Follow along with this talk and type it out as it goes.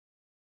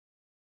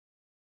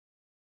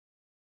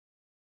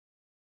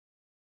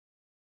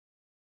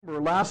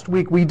Last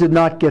week we did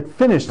not get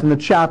finished in the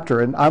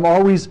chapter, and I'm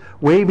always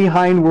way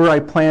behind where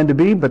I plan to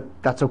be, but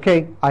that's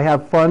okay. I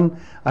have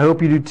fun. I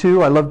hope you do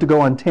too. I love to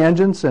go on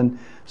tangents, and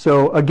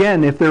so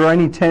again, if there are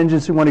any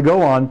tangents you want to go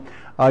on,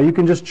 you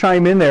can just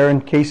chime in there,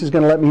 and Casey's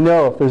going to let me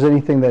know if there's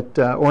anything that,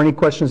 or any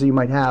questions that you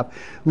might have.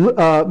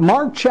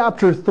 Mark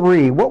chapter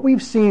 3, what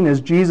we've seen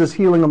is Jesus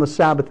healing on the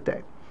Sabbath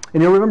day.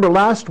 And you'll remember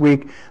last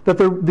week that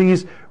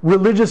these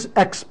religious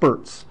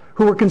experts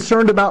who were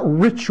concerned about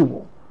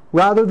ritual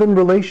rather than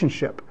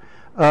relationship.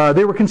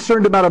 They were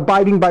concerned about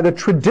abiding by the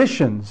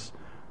traditions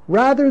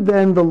rather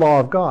than the law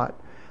of God.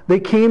 They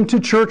came to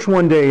church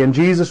one day and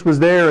Jesus was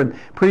there and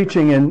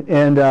preaching,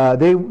 and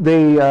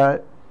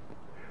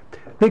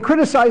they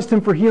criticized him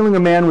for healing a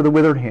man with a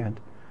withered hand.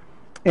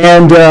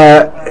 And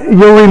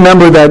you'll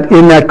remember that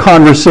in that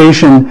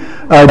conversation,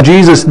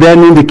 Jesus then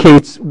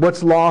indicates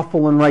what's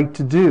lawful and right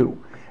to do.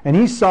 And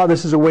he saw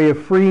this as a way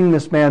of freeing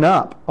this man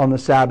up on the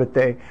Sabbath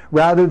day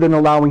rather than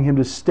allowing him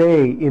to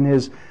stay in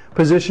his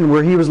position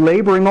where he was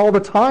laboring all the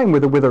time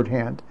with a withered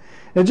hand.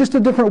 And just a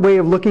different way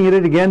of looking at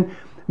it. Again,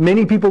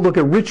 many people look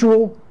at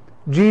ritual.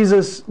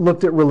 Jesus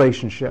looked at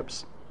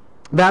relationships.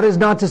 That is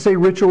not to say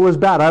ritual is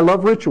bad. I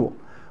love ritual.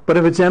 But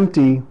if it's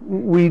empty,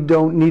 we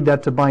don't need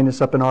that to bind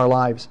us up in our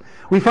lives.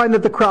 We find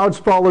that the crowds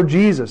follow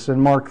Jesus in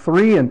Mark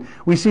 3, and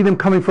we see them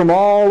coming from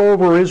all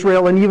over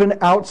Israel and even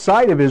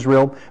outside of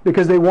Israel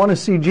because they want to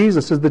see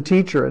Jesus as the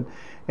teacher.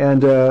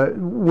 And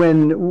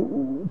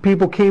when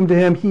people came to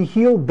him, he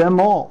healed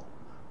them all.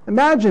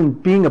 Imagine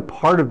being a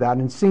part of that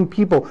and seeing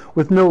people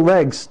with no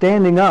legs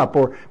standing up,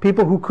 or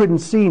people who couldn't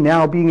see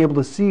now being able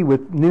to see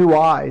with new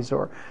eyes,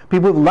 or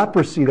people with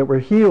leprosy that were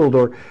healed,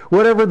 or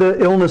whatever the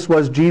illness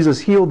was, Jesus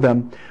healed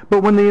them.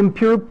 But when the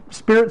impure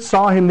spirits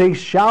saw him, they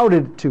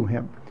shouted to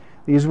him.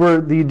 These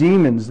were the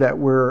demons that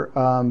were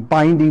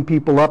binding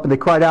people up, and they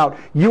cried out,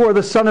 "You are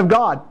the Son of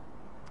God."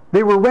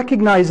 They were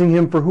recognizing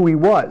him for who he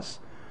was.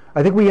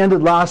 I think we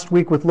ended last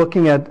week with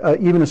looking at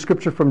even a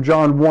scripture from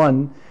John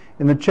 1.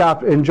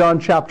 In John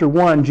chapter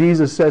 1,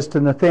 Jesus says to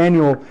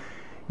Nathanael,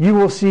 "You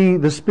will see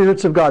the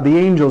spirits of God, the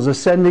angels,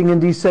 ascending and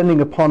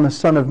descending upon the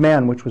Son of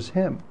Man," which was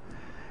him.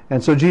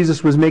 And so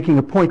Jesus was making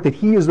a point that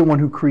he is the one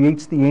who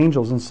creates the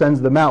angels and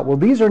sends them out. Well,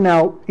 these are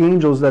now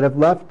angels that have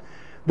left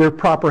their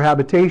proper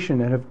habitation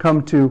and have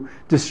come to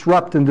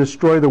disrupt and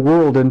destroy the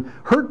world and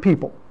hurt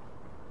people.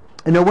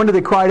 And no wonder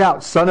they cried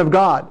out, "Son of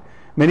God."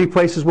 Many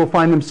places we'll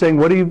find them saying,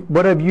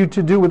 what have you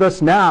to do with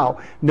us now?"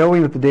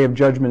 knowing that the day of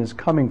judgment is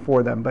coming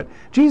for them. But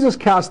Jesus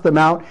cast them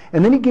out,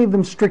 and then he gave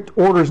them strict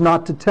orders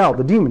not to tell,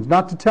 the demons,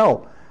 not to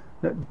tell,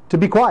 to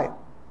be quiet,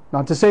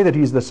 not to say that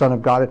he's the Son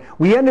of God.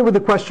 We ended with the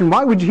question,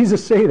 why would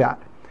Jesus say that?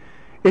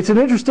 It's an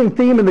interesting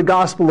theme in the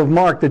Gospel of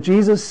Mark that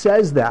Jesus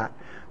says that,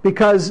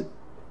 because,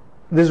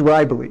 this is what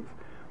I believe,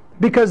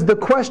 because the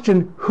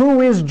question,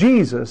 who is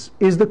Jesus,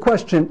 is the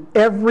question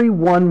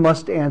everyone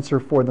must answer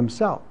for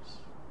themselves.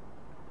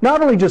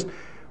 Not only just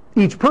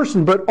each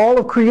person, but all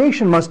of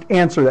creation must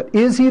answer that.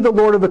 Is he the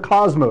Lord of the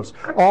cosmos,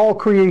 all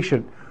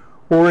creation?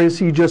 Or is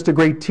he just a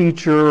great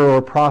teacher or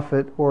a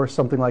prophet or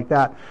something like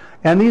that?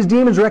 And these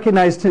demons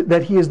recognize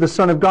that he is the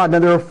Son of God. Now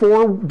there are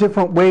 4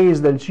 different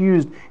ways that it's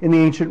used in the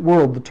ancient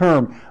world, the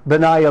term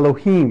Benai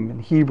Elohim in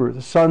Hebrew,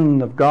 the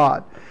Son of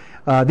God.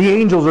 The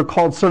angels are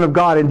called Son of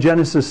God in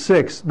Genesis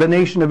 6. The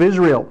nation of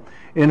Israel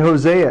in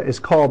Hosea is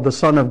called the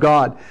Son of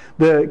God.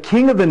 The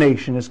king of the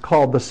nation is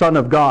called the Son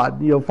of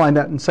God. You'll find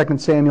that in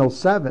 2 Samuel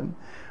 7,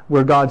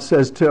 where God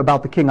says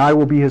about the king, "I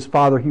will be his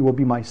father, he will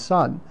be my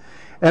son."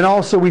 And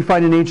also we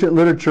find in ancient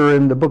literature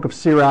in the book of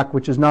Sirach,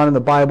 which is not in the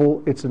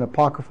Bible, it's an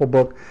apocryphal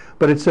book,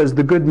 but it says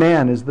the good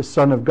man is the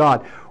Son of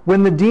God.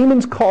 When the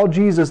demons call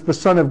Jesus the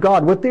Son of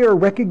God, what they are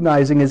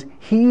recognizing is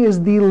he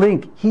is the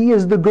link, he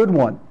is the good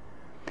one.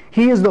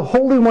 He is the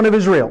Holy One of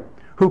Israel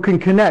who can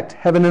connect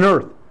heaven and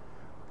earth.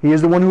 He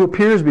is the one who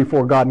appears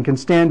before God and can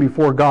stand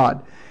before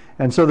God.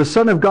 And so the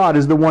Son of God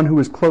is the one who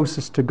is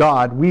closest to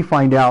God. We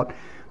find out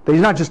that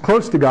he's not just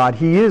close to God,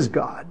 he is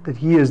God, that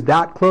he is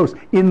that close.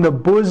 In the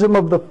bosom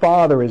of the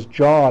Father, as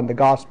John, the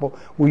Gospel,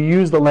 we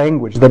use the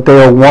language that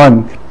they are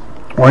one.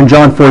 Or in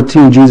John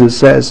 14, Jesus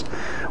says,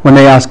 when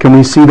they ask, "Can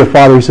we see the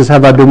Father?" He says,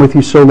 "Have I been with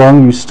you so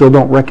long you still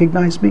don't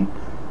recognize me?"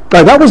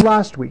 That was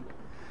last week.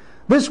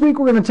 This week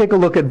we're going to take a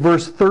look at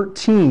verse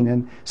 13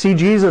 and see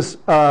Jesus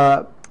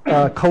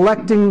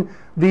collecting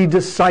the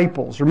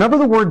disciples. Remember,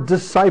 the word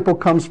disciple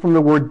comes from the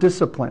word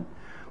discipline.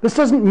 This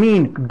doesn't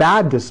mean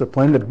bad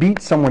discipline, to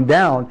beat someone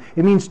down.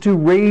 It means to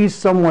raise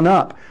someone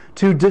up,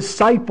 to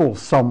disciple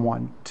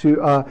someone.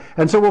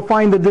 And so we'll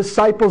find the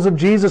disciples of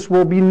Jesus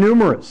will be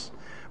numerous.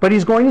 But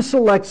he's going to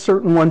select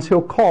certain ones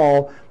he'll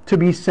call to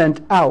be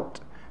sent out.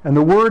 And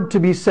the word to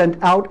be sent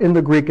out in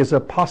the Greek is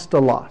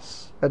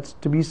apostolos. That's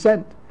to be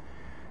sent.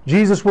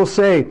 Jesus will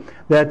say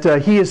that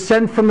he is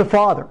sent from the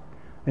Father.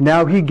 And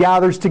now he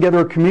gathers together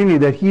a community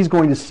that he's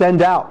going to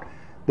send out,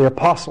 the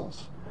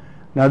apostles.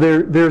 Now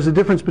there's a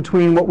difference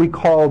between what we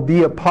call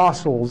the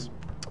apostles.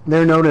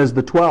 They're known as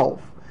the 12.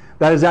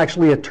 That is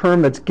actually a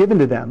term that's given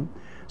to them.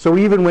 So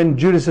even when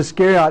Judas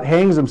Iscariot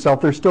hangs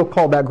himself, they're still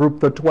called that group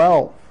the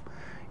 12.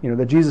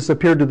 that Jesus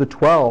appeared to the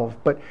 12,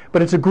 but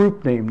it's a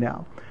group name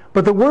now.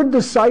 But the word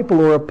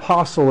disciple or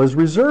apostle is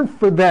reserved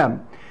for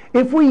them.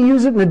 If we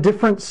use it in a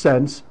different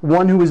sense,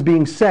 one who is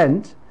being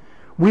sent,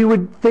 we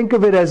would think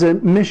of it as a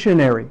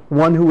missionary,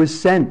 one who is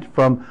sent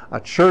from a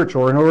church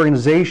or an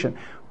organization.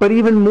 But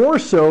even more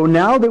so,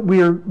 now that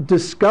we are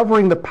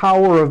discovering the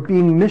power of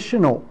being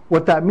missional,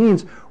 what that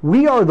means,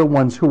 we are the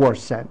ones who are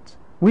sent.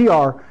 We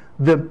are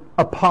the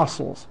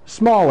apostles,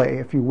 small a,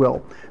 if you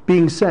will,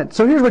 being sent.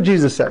 So here's what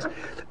Jesus says.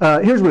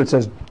 Here's what it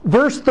says.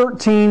 Verse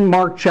 13,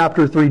 Mark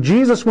chapter 3.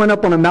 Jesus went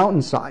up on a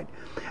mountainside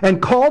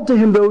and called to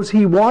him those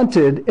he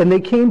wanted, and they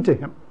came to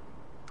him.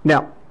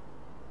 Now,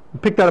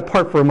 pick that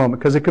apart for a moment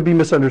because it could be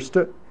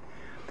misunderstood.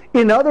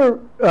 In the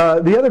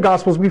other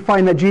Gospels, we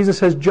find that Jesus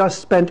has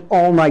just spent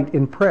all night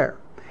in prayer.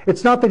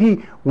 It's not that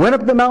he went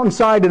up the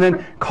mountainside and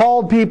then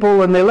called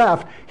people and they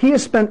left. He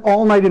has spent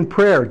all night in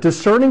prayer,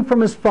 discerning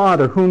from his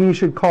Father whom he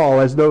should call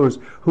as those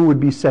who would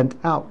be sent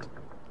out.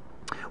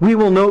 We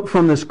will note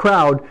from this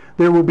crowd,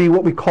 there will be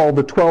what we call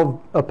the 12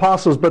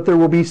 apostles, but there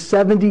will be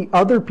 70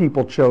 other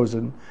people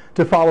chosen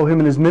to follow him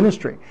in his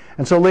ministry.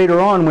 And so later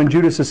on, when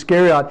Judas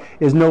Iscariot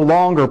is no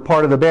longer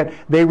part of the band,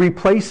 they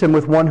replace him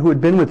with one who had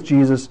been with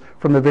Jesus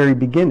from the very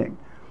beginning.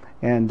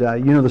 And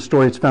you know the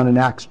story, it's found in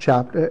Acts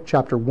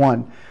chapter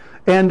 1.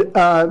 And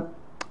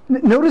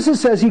notice it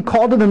says he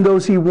called to them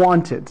those he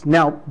wanted.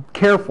 Now,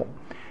 careful,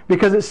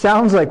 because it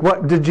sounds like,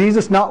 what, did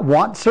Jesus not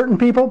want certain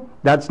people?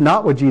 That's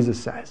not what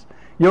Jesus says.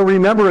 You'll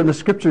remember in the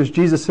scriptures,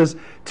 Jesus says,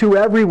 to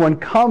everyone,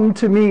 come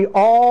to me,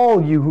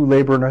 all you who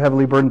labor and are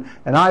heavily burdened,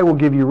 and I will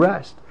give you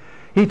rest.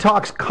 He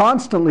talks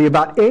constantly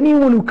about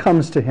anyone who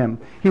comes to him,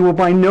 he will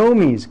by no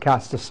means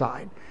cast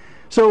aside.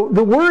 So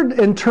the word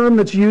and term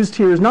that's used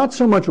here is not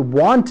so much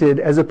wanted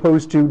as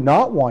opposed to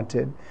not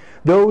wanted.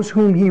 Those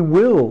whom he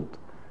willed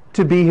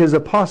to be his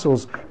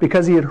apostles,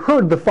 because he had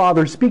heard the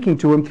Father speaking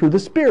to him through the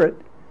Spirit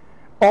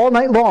all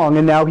night long,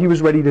 and now he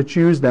was ready to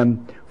choose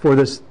them for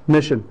this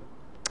mission.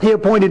 He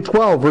appointed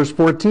 12, verse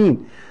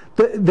 14,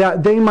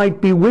 that they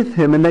might be with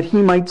him and that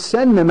he might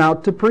send them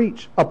out to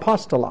preach.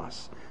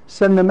 Apostolos,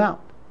 send them out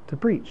to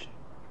preach.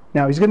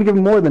 Now, he's going to give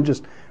them more than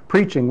just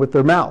preaching with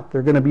their mouth.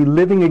 They're going to be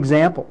living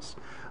examples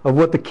of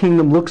what the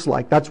kingdom looks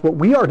like. That's what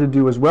we are to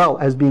do as well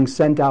as being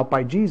sent out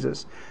by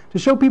Jesus, to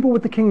show people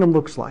what the kingdom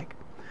looks like.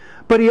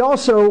 But he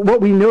also,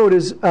 what we note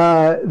is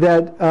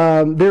that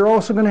they're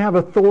also going to have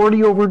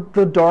authority over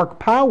the dark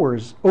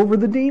powers, over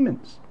the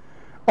demons.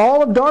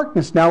 All of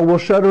darkness now will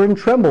shudder and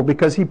tremble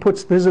because he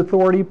puts his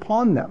authority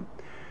upon them.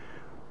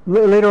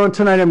 Later on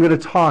tonight I'm going to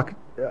talk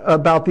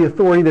about the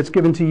authority that's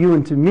given to you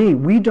and to me.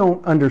 We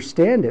don't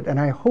understand it, and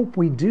I hope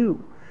we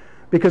do.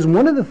 Because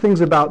one of the things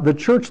about the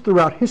church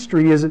throughout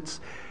history is it's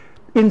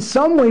in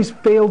some ways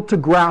failed to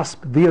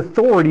grasp the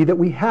authority that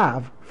we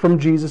have from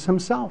Jesus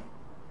himself.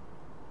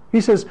 He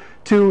says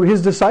to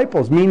his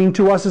disciples, meaning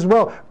to us as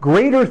well,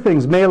 greater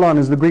things, melon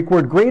is the Greek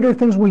word, greater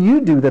things will you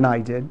do than I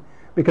did,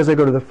 because I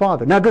go to the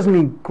Father. Now, it doesn't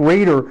mean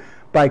greater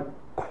by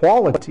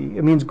quality.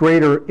 It means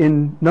greater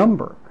in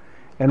number.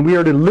 And we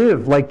are to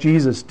live like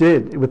Jesus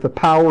did, with the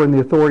power and the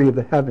authority of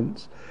the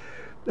heavens.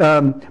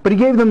 But he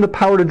gave them the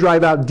power to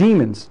drive out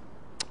demons.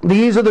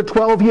 These are the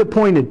 12 he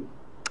appointed.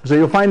 So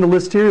you'll find the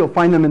list here. You'll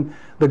find them in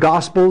the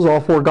Gospels,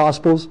 all 4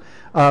 Gospels.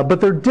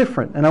 But they're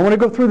different. And I want to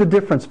go through the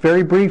difference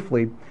very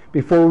briefly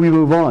before we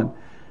move on.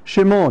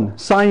 Shimon,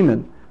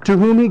 Simon, to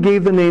whom he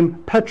gave the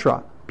name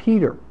Petra,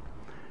 Peter.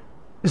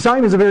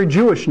 Simon is a very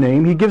Jewish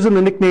name. He gives him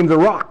the nickname the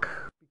Rock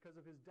because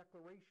of his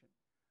declaration.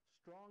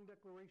 Strong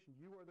declaration.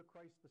 You are the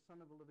Christ, the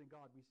Son of the living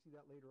God. We see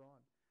that later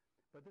on.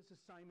 But this is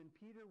Simon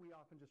Peter. We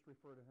often just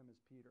refer to him as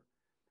Peter.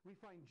 We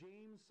find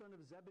James, son of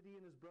Zebedee,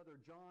 and his brother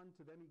John.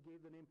 To them he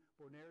gave the name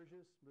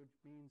Boanerges, which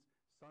means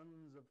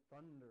sons of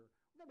thunder.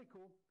 Wouldn't that be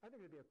cool? I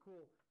think it'd be a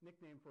cool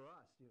nickname for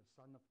us,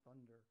 son of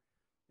thunder.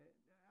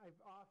 I've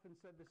often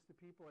said this to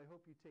people. I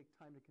hope you take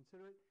time to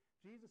consider it.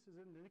 Jesus is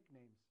into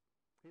nicknames.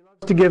 He loves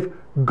to give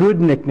good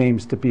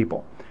nicknames to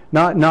people,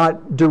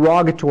 not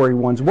derogatory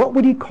ones. What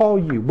would he call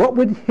you? What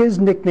would his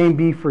nickname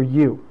be for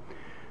you?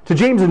 To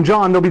James and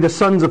John, they'll be the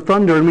sons of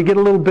thunder, and we get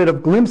a little bit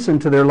of glimpse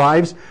into their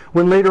lives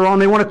when later on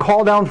they want to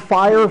call down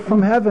fire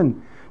from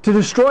heaven to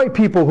destroy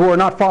people who are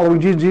not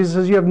following Jesus. Jesus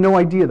says you have no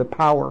idea the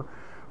power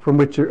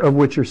of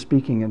which you're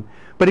speaking in.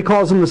 But he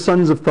calls them the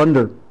sons of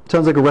thunder.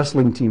 Sounds like a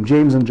wrestling team,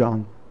 James and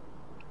John.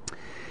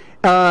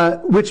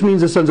 Which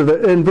means the sons of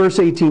the, in verse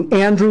 18,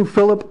 Andrew,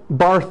 Philip,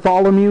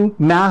 Bartholomew,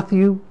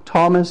 Matthew,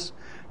 Thomas,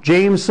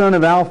 James, son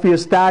of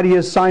Alphaeus,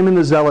 Thaddeus, Simon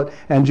the Zealot,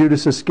 and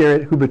Judas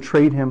Iscariot, who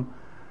betrayed him.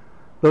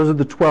 Those are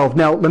the 12.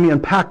 Now, let me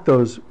unpack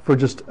those for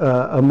just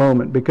a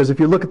moment, because if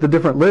you look at the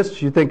different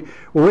lists, you think,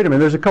 well, wait a minute,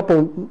 there's a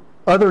couple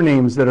other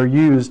names that are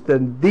used,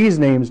 and these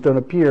names don't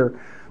appear.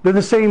 They're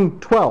the same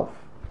 12.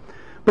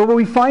 But what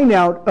we find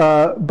out,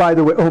 by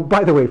the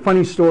way,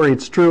 funny story,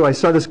 it's true, I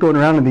saw this going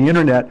around on the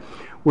internet,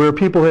 where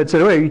people had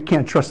said, oh, you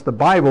can't trust the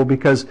Bible,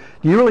 because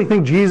do you really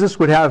think Jesus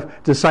would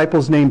have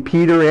disciples named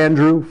Peter,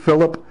 Andrew,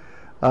 Philip,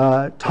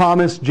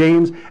 Thomas,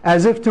 James,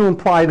 as if to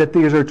imply that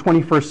these are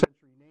 21st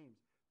century names?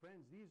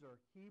 Friends, these are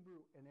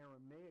Hebrew and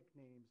Aramaic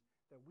names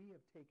that we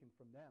have taken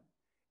from them.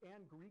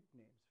 And Greek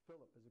names.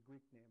 Philip is a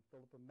Greek name.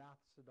 Philip of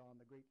Macedon,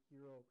 the great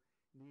hero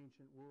in the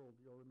ancient world,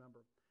 you'll remember.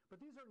 But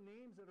these are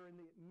names that are in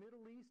the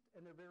Middle East,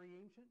 and they're very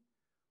ancient.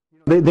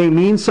 They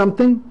mean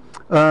something.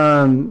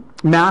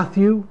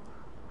 Matthew,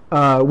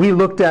 we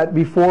looked at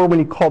before when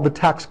he called the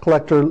tax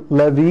collector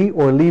Levi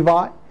or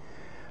Levi,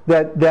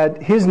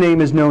 that his name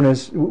is known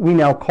as, we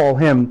now call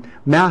him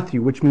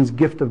Matthew, which means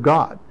gift of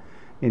God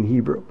in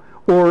Hebrew.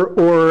 Or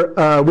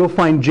we'll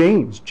find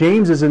James.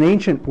 James is an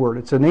ancient word.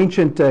 It's an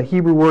ancient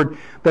Hebrew word,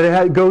 but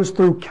it goes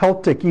through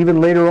Celtic even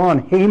later on.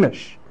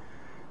 Hamish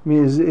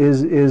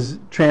is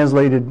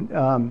translated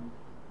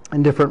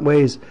in different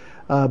ways.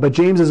 But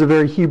James is a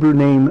very Hebrew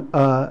name.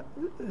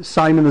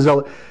 Simon the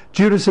Zealot.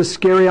 Judas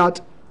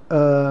Iscariot.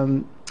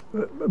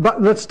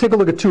 But let's take a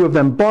look at two of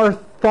them.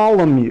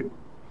 Bartholomew.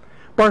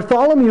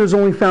 Bartholomew is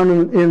only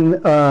found in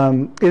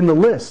the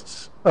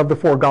lists of the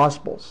four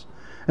Gospels.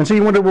 And so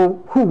you wonder,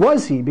 well, who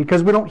was he?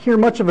 Because we don't hear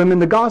much of him in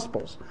the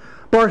Gospels.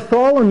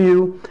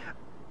 Bartholomew,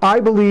 I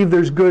believe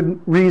there's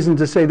good reason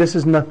to say this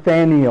is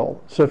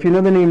Nathaniel. So if you know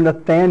the name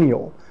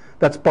Nathaniel,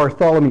 that's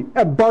Bartholomew.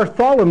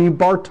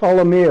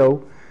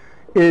 Bartolomeo,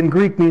 in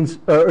Greek means,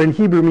 in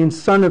Hebrew means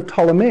son of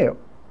Ptolemy.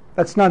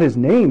 That's not his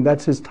name,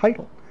 that's his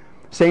title.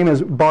 Same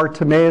as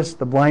Bartimaeus,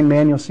 the blind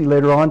man you'll see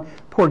later on.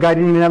 Poor guy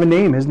didn't even have a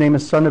name. His name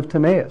is son of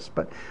Timaeus.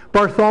 But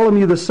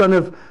Bartholomew, the son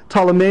of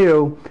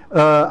Ptolemy,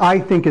 I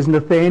think is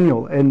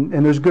Nathaniel. And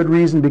there's good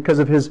reason because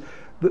of his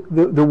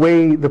the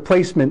way, the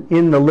placement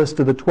in the list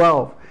of the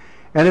 12.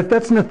 And if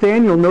that's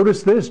Nathaniel,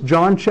 notice this,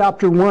 John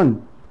chapter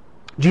 1.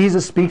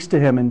 Jesus speaks to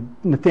him and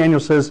Nathaniel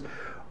says,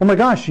 oh my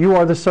gosh, you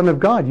are the Son of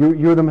God.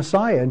 You're the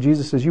Messiah. And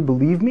Jesus says, you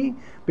believe me?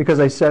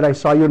 Because I said I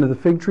saw you under the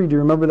fig tree. Do you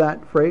remember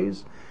that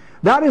phrase?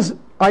 That is,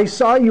 I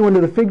saw you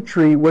under the fig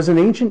tree, was an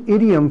ancient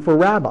idiom for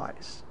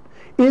rabbis.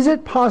 Is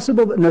it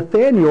possible that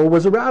Nathaniel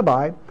was a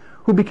rabbi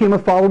who became a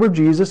follower of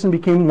Jesus and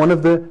became one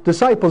of the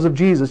disciples of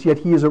Jesus, yet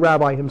he is a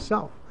rabbi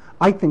himself?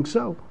 I think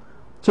so.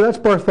 So that's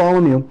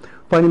Bartholomew.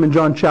 Find him in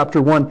John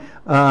chapter 1,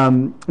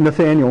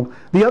 Nathaniel.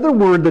 The other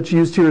word that's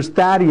used here is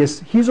Thaddeus.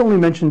 He's only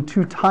mentioned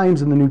 2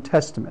 times in the New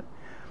Testament.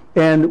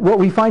 And what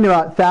we find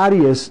about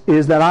Thaddeus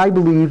is that I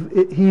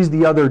believe he's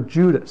the other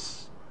Judas.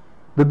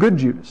 The good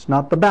Judas,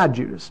 not the bad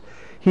Judas.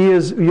 He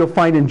is, you'll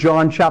find in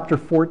John chapter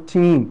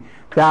 14,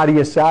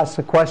 Thaddeus asks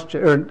a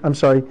question,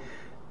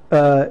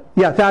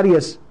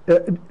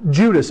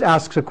 Judas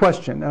asks a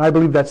question, and I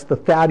believe that's the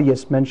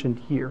Thaddeus mentioned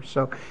here.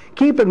 So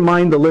keep in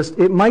mind the list.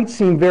 It might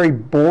seem very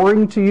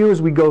boring to you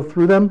as we go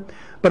through them,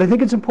 but I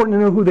think it's important to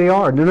know who they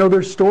are, to know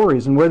their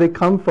stories and where they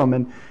come from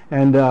and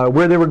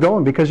where they were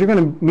going, because you're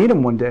going to meet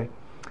them one day.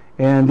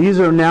 And these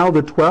are now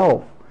the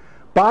 12.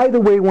 By the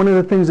way, one of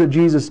the things that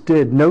Jesus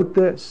did, note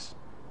this,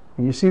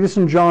 and you see this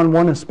in John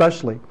 1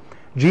 especially,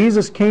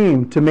 Jesus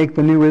came to make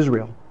the new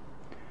Israel.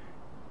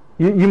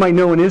 You might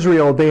know in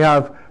Israel they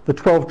have the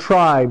 12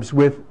 tribes,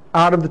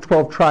 out of the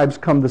 12 tribes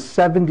come the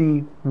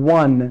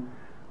 71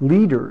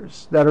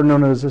 leaders that are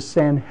known as a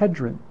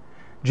Sanhedrin.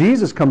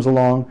 Jesus comes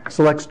along,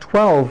 selects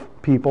 12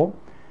 people.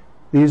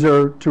 These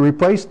are to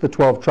replace the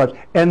 12 tribes,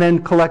 and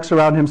then collects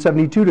around him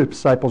 72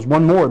 disciples,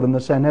 one more than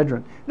the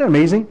Sanhedrin. Isn't that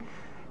amazing?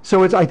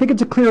 So I think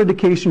it's a clear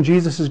indication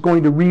Jesus is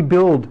going to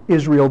rebuild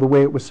Israel the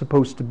way it was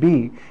supposed to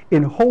be,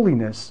 in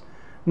holiness,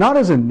 not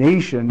as a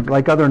nation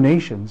like other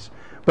nations,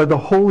 but the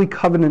holy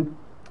covenant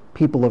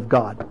people of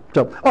God.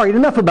 So, all right,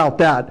 enough about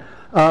that.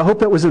 Hope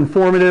that was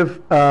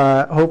informative.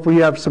 Hopefully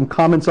you have some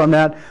comments on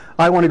that.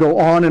 I want to go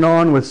on and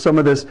on with some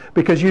of this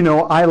because, you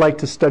know, I like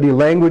to study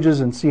languages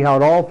and see how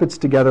it all fits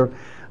together.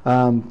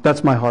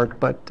 That's my heart.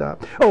 But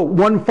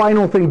one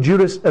final thing,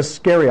 Judas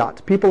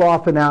Iscariot. People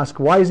often ask,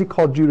 why is he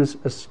called Judas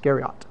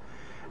Iscariot?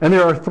 And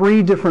there are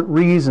 3 different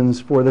reasons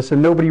for this,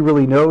 and nobody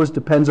really knows.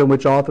 Depends on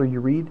which author you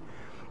read.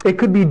 It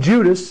could be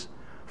Judas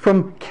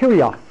from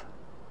Kirioth.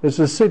 It's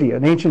a city,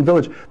 an ancient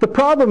village. The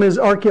problem is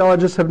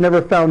archaeologists have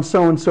never found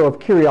so-and-so of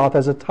Kirioth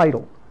as a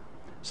title.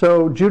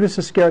 So Judas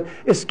Iscariot.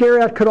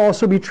 Iscariot could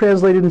also be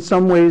translated in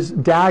some ways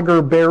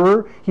dagger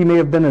bearer. He may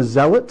have been a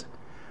zealot.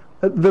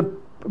 The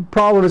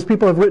problem is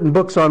people have written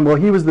books on, well,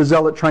 he was the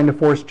zealot trying to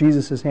force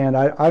Jesus' hand.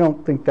 I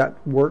don't think that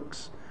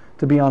works,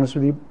 to be honest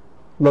with you.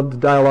 Love to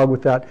dialogue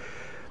with that.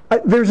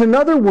 There's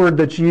another word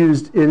that's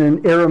used in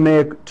an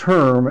Aramaic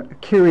term,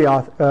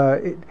 Kirioth.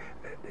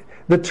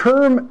 The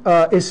term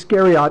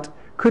Iscariot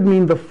could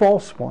mean the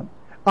false one.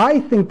 I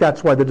think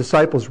that's why the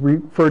disciples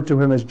referred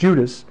to him as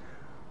Judas,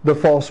 the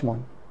false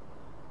one.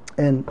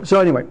 And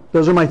so anyway,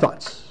 those are my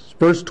thoughts.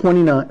 Verse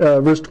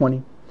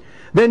 20.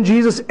 Then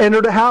Jesus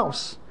entered a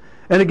house,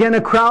 and again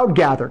a crowd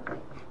gathered.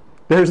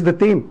 There's the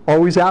theme,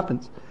 always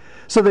happens.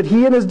 So that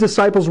he and his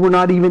disciples were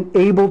not even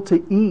able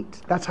to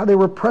eat. That's how they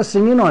were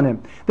pressing in on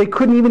him. They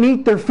couldn't even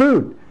eat their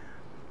food.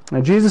 Now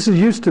Jesus is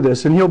used to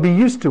this, and he'll be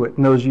used to it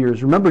in those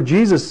years. Remember,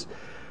 Jesus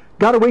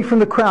got away from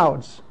the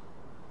crowds,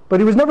 but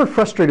he was never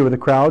frustrated with the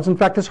crowds. In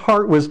fact, his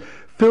heart was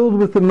filled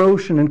with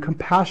emotion and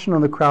compassion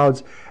on the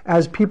crowds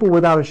as people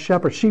without a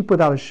shepherd, sheep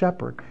without a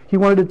shepherd. He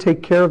wanted to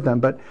take care of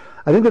them. But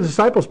I think the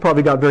disciples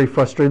probably got very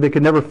frustrated. They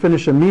could never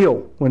finish a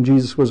meal when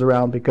Jesus was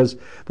around because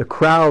the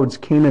crowds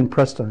came and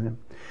pressed on him.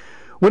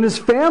 When his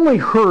family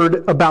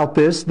heard about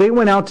this, they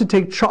went out to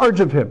take charge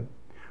of him,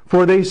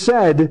 for they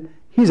said,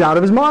 he's out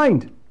of his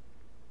mind.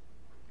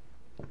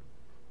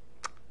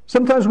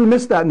 Sometimes we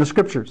miss that in the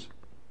scriptures.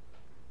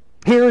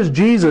 Here is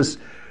Jesus,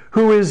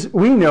 who is,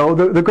 we know,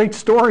 the great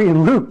story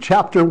in Luke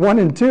chapter 1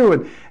 and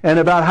 2, and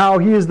about how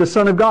he is the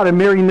Son of God, and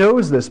Mary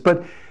knows this.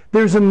 But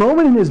there's a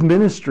moment in his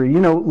ministry,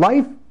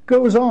 life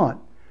goes on,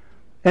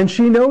 and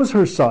she knows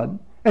her son,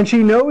 and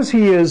she knows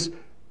he is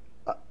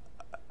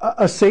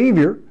a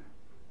Savior,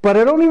 but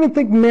I don't even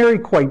think Mary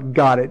quite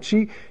got it.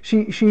 She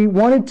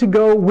wanted to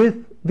go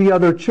with the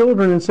other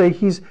children and say,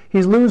 he's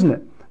losing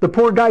it. The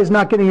poor guy is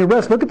not getting a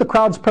rest. Look at the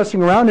crowds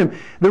pressing around him.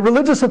 The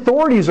religious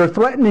authorities are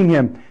threatening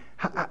him.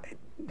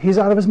 He's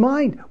out of his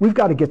mind. We've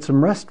got to get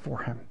some rest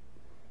for him.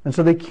 And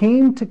so they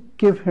came to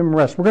give him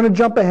rest. We're going to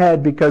jump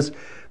ahead because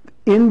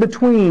in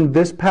between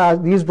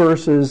these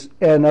verses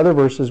and other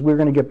verses, we're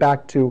going to get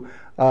back to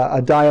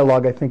a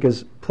dialogue I think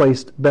is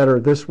placed better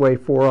this way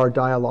for our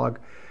dialogue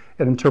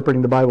and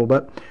interpreting the Bible.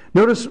 But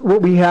notice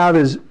what we have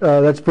is,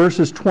 that's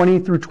verses 20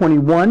 through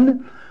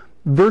 21.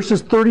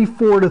 Verses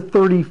 34 to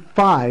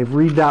 35.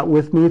 Read that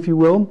with me if you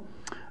will.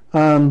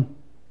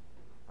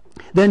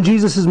 Then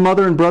Jesus'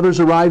 mother and brothers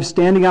arrived.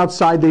 Standing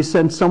outside, they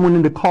sent someone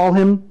in to call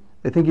him.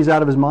 They think he's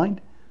out of his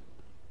mind.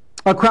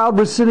 A crowd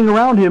was sitting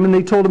around him, and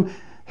they told him,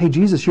 hey,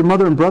 Jesus, your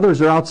mother and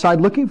brothers are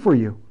outside looking for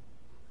you.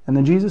 And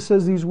then Jesus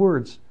says these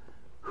words,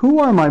 who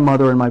are my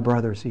mother and my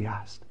brothers, he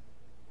asked.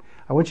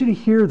 I want you to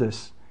hear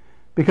this,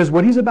 because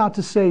what he's about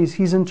to say is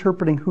he's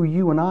interpreting who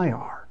you and I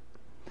are.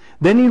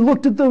 Then he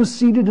looked at those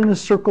seated in a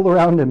circle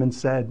around him and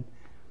said,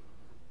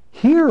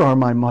 here are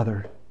my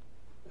mother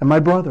and my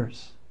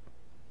brothers.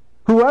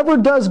 Whoever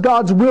does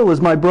God's will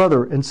is my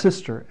brother and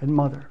sister and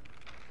mother.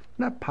 Isn't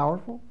that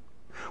powerful?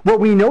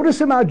 What we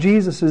notice about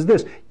Jesus is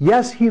this.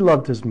 Yes, he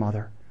loved his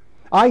mother.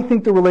 I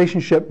think the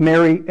relationship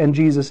Mary and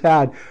Jesus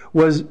had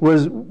was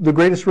the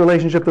greatest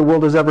relationship the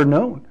world has ever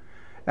known.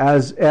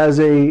 As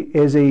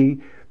a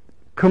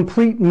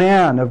complete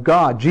man of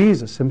God,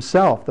 Jesus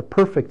himself, the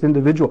perfect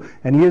individual,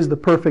 and he is the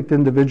perfect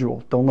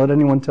individual. Don't let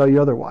anyone tell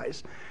you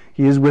otherwise.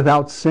 He is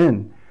without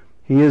sin.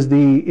 He is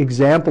the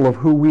example of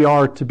who we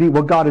are to be,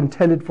 what God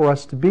intended for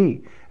us to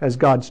be as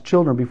God's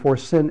children before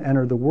sin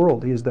entered the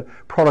world. He is the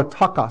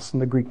prototokos in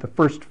the Greek, the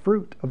first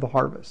fruit of the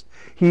harvest.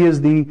 He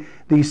is the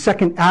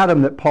second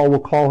Adam that Paul will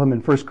call him in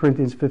 1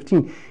 Corinthians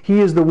 15. He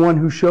is the one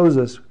who shows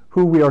us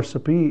who we are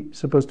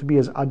supposed to be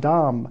as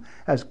Adam,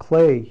 as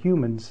clay,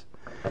 humans.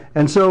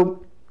 And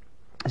so,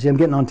 see, I'm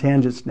getting on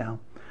tangents now.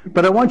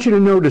 But I want you to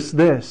notice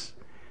this.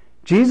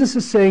 Jesus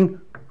is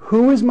saying,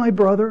 who is my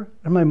brother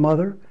and my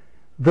mother?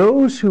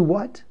 Those who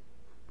what?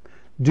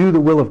 Do the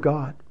will of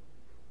God.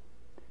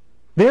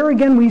 There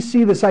again we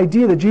see this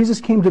idea that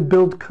Jesus came to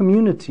build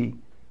community,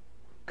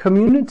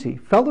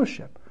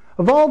 fellowship,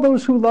 of all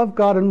those who love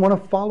God and want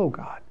to follow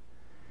God.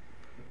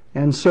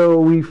 And so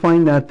we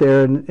find that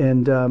there,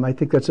 and I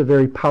think that's a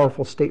very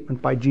powerful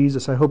statement by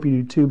Jesus. I hope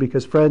you do too,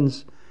 because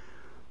friends,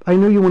 I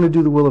know you want to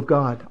do the will of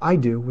God. I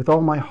do, with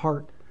all my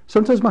heart.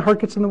 Sometimes my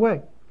heart gets in the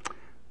way.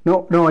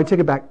 No, I take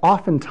it back.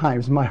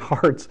 Oftentimes my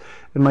heart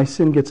and my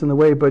sin gets in the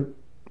way, but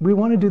we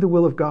want to do the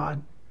will of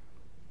God.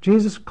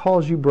 Jesus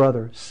calls you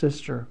brother,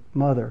 sister,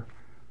 mother.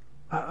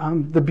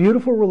 The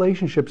beautiful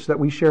relationships that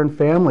we share in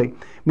family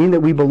mean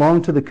that we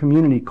belong to the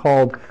community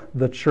called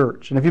the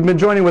church. And if you've been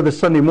joining with us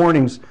Sunday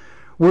mornings,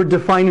 we're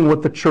defining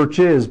what the church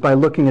is by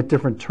looking at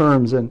different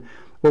terms and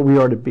what we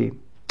are to be.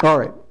 All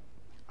right.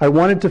 I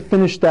wanted to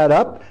finish that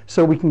up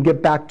so we can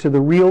get back to the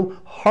real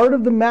heart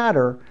of the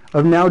matter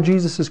of now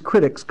Jesus'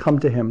 critics come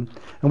to him.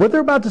 And what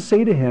they're about to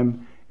say to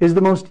him is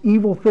the most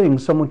evil thing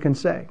someone can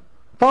say.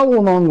 Follow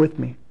along with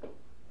me.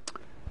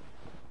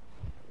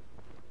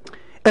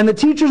 And the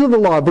teachers of the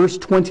law, verse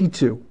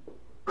 22,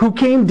 who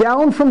came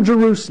down from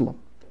Jerusalem,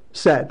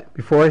 said,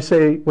 before I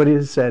say what he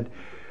has said,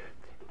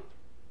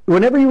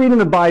 whenever you read in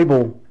the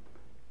Bible,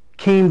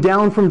 came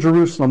down from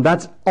Jerusalem,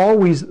 that's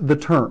always the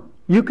term.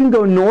 You can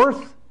go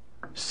north,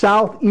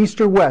 south, east,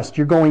 or west.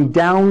 You're going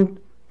down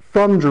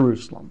from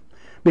Jerusalem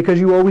because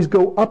you always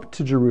go up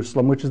to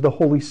Jerusalem, which is the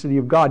holy city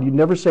of God. You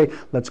never say,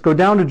 let's go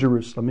down to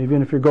Jerusalem,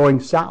 even if you're going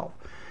south.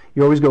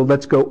 You always go,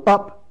 let's go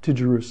up to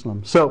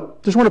Jerusalem. So,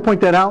 just want to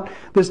point that out.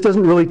 This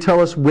doesn't really tell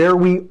us where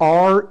we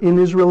are in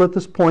Israel at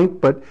this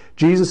point, but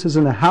Jesus is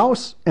in a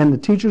house, and the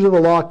teachers of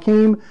the law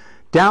came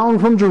down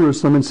from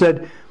Jerusalem and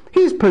said,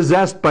 he's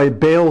possessed by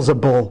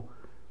Beelzebul.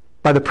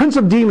 By the prince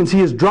of demons, he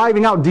is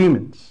driving out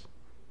demons.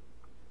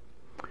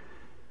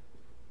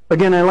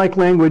 Again, I like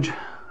language.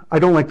 I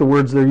don't like the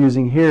words they're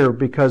using here,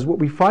 because what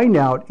we find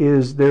out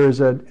is there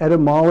is an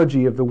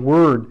etymology of the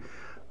word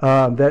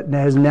that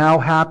has now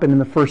happened in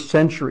the first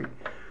century.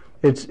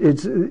 It's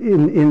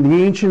in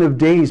the Ancient of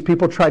Days,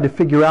 people tried to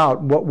figure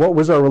out what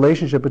was our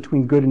relationship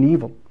between good and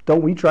evil.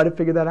 Don't we try to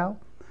figure that out?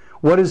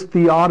 What is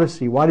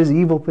theodicy? Why do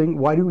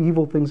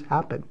evil things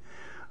happen?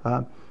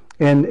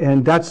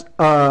 And that's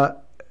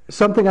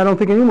something I don't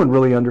think anyone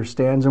really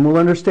understands, and we'll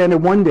understand it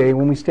one day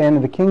when we stand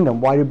in the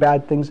kingdom. Why do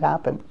bad things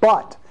happen?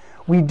 But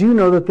we do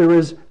know that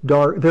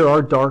there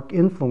are dark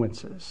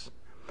influences.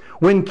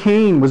 When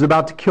Cain was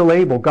about to kill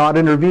Abel, God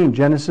intervened,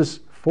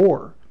 Genesis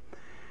 4.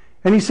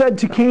 And he said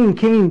to Cain,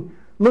 Cain,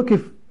 look,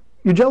 if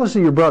you're jealous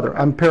of your brother,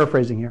 I'm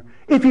paraphrasing here,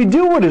 if you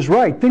do what is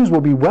right, things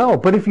will be well.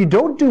 But if you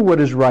don't do what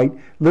is right,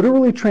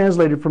 literally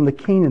translated from the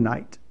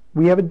Canaanite,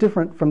 we have it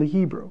different from the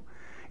Hebrew.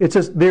 It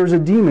says, there's a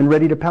demon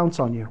ready to pounce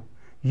on you.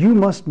 You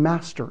must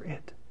master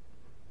it.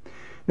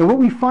 Now, what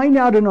we find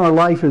out in our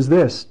life is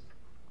this.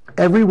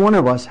 Every one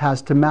of us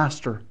has to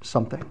master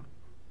something.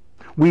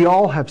 We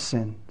all have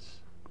sins.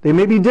 They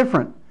may be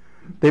different.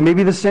 They may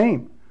be the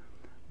same.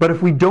 But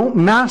if we don't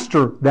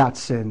master that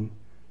sin,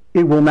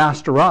 it will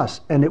master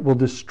us and it will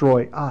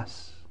destroy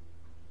us.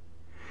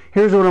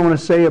 Here's what I want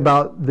to say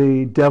about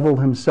the devil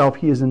himself.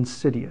 He is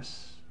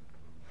insidious.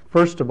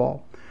 First of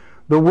all,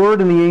 the word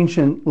in the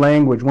ancient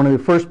language, one of the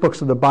first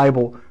books of the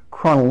Bible,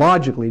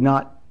 chronologically,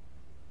 not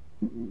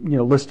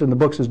listed in the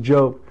books, is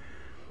Job.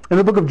 In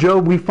the book of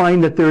Job, we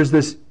find that there's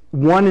this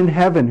one in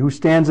heaven who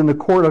stands in the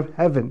court of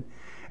heaven,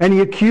 and he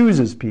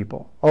accuses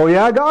people. Oh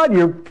yeah, God,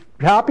 you're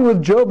happy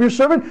with Job, your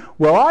servant?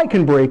 Well, I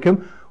can break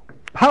him.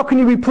 How can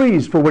you be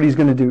pleased for what he's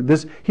going to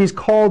do? He's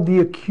called the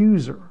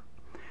accuser.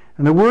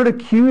 And the word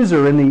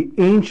accuser in the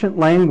ancient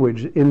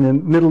language, in the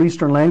Middle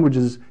Eastern language,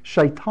 is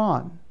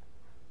shaitan.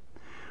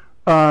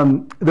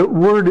 The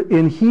word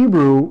in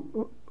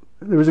Hebrew,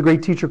 there was a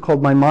great teacher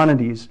called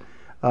Maimonides,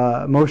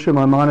 Moshe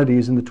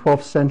Maimonides in the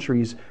 12th century.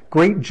 He's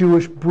great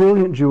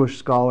brilliant Jewish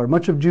scholar.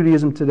 Much of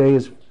Judaism today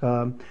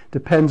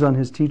depends on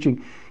his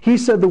teaching. He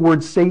said the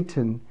word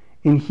Satan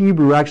in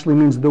Hebrew actually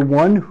means the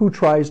one who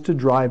tries to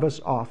drive us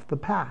off the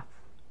path.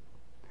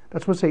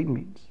 That's what Satan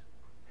means.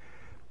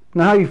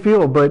 Now, how you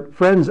feel, but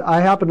friends,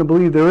 I happen to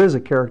believe there is a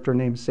character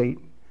named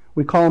Satan.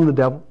 We call him the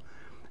devil.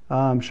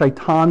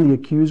 Shaitan, the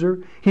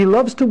accuser. He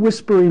loves to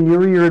whisper in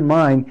your ear and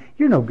mine,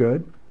 you're no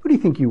good. Who do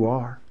you think you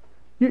are?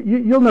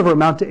 You'll never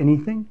amount to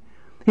anything.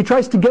 He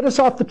tries to get us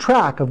off the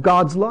track of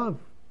God's love.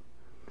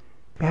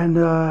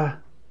 And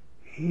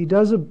he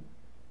does an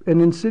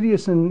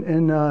insidious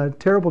and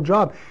terrible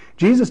job.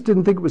 Jesus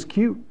didn't think it was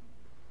cute.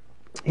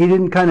 He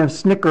didn't kind of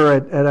snicker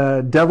at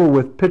a devil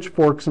with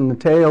pitchforks in the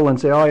tail and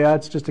say, oh yeah,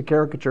 it's just a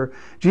caricature.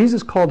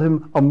 Jesus called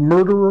him a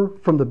murderer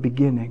from the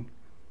beginning.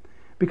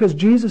 Because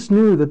Jesus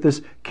knew that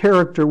this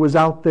character was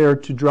out there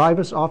to drive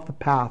us off the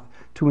path,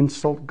 to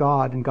insult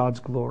God and God's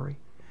glory.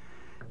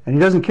 And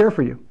he doesn't care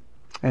for you.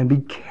 And be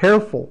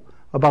careful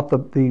about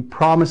the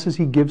promises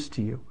he gives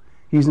to you.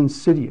 He's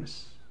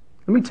insidious.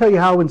 Let me tell you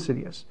how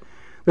insidious.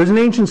 There's an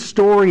ancient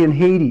story in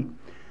Haiti.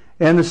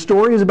 And the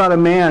story is about a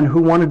man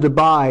who wanted to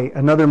buy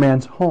another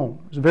man's home.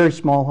 It was a very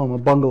small home, a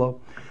bungalow.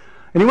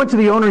 And he went to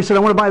the owner. He said, I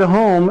want to buy the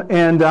home.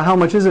 And how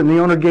much is it? And the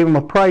owner gave him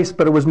a price,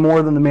 but it was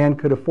more than the man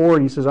could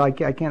afford. He says, I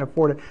can't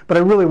afford it, but I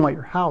really want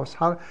your house.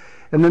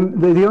 And then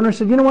the owner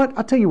said, you know what?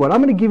 I'll tell you what.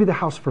 I'm going to give you the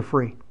house for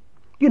free.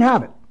 You can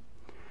have it.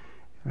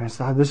 And I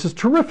thought, this is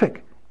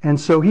terrific. And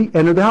so he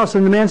entered the house.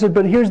 And the man said,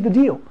 but here's the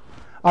deal.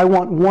 I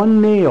want one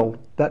nail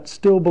that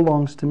still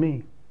belongs to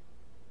me.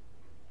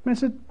 And I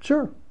said,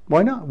 sure.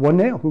 Why not? One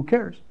nail. Who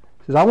cares?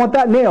 He says, I want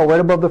that nail right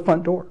above the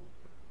front door.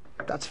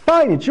 That's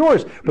fine. It's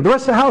yours. But the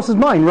rest of the house is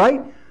mine,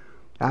 right?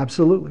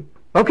 Absolutely.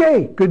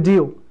 Okay, good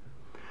deal.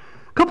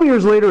 A couple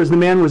years later, as the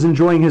man was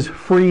enjoying his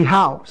free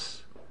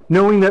house,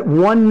 knowing that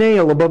one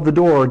nail above the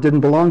door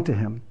didn't belong to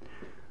him,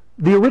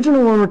 the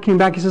original owner came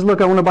back. He says, look,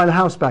 I want to buy the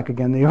house back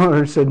again. The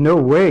owner said, no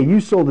way.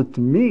 You sold it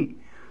to me.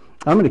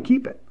 I'm going to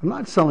keep it. I'm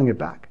not selling it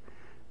back.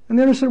 And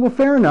the owner said, well,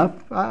 fair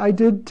enough. I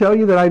did tell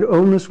you that I'd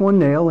own this one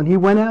nail. And he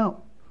went out.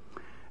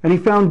 And he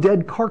found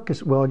dead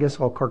carcasses. Well, I guess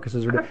all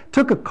carcasses are dead.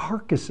 Took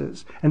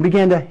carcasses and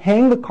began to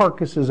hang the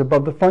carcasses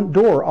above the front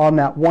door on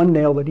that one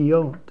nail that he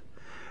owned,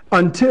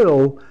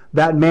 until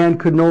that man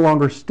could no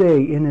longer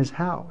stay in his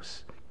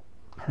house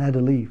and had to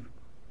leave.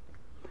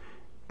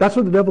 That's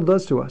what the devil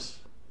does to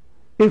us.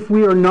 If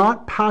we are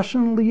not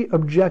passionately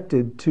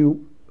objected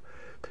to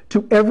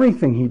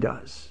everything he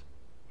does,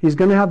 he's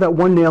going to have that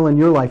one nail in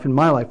your life, in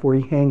my life, where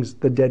he hangs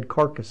the dead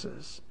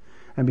carcasses.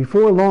 And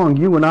before long,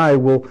 you and I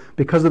will,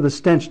 because of the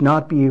stench,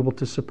 not be able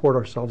to support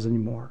ourselves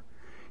anymore.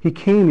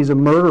 He's a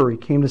murderer. He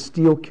came to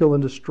steal, kill,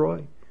 and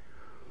destroy.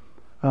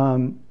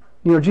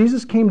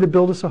 Jesus came to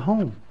build us a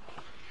home.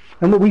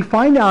 And what we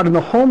find out in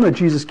the home that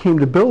Jesus came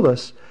to build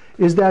us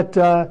is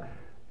that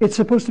it's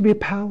supposed to be a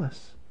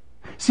palace.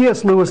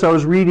 C.S. Lewis, I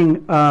was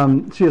reading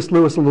C.S.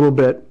 Lewis a little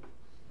bit.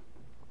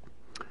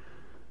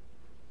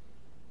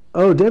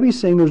 Oh, Debbie's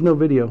saying there's no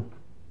video.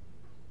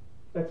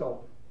 That's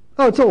all.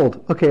 Oh, it's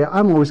old. Okay,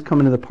 I'm always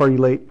coming to the party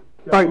late.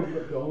 All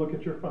right. Don't look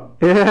at your phone.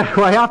 Yeah,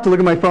 well, I have to look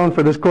at my phone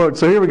for this quote.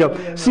 So here we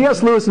go.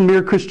 C.S. Lewis in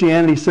Mere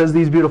Christianity says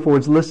these beautiful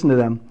words. Listen to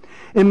them.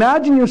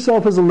 Imagine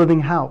yourself as a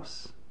living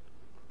house.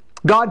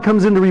 God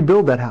comes in to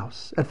rebuild that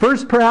house. At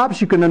first,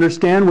 perhaps, you can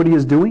understand what he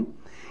is doing.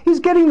 He's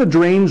getting the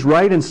drains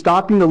right and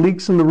stopping the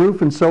leaks in the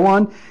roof and so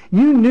on.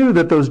 You knew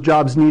that those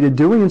jobs needed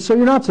doing, and so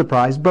you're not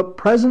surprised. But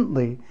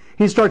presently,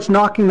 he starts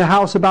knocking the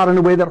house about in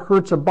a way that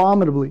hurts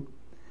abominably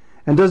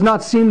and does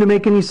not seem to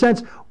make any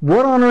sense.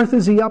 What on earth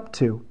is he up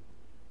to?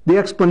 The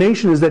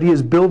explanation is that he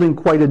is building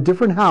quite a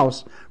different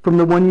house from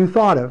the one you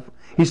thought of.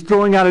 He's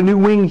throwing out a new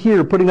wing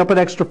here, putting up an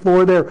extra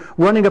floor there,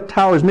 running up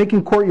towers,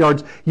 making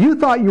courtyards. You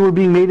thought you were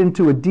being made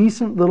into a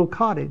decent little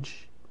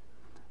cottage.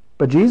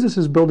 But Jesus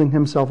is building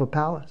himself a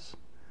palace.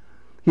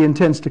 He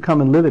intends to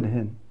come and live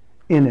in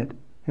it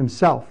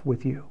himself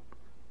with you.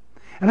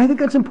 And I think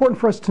that's important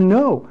for us to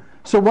know.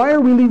 So why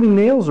are we leaving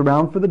nails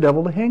around for the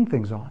devil to hang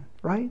things on,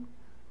 right?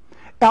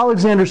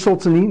 Alexander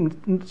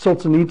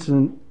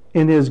Solzhenitsyn,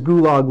 in his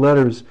Gulag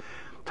Letters,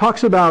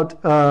 talks about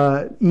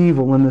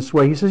evil in this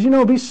way. He says,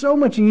 it'd be so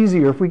much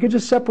easier if we could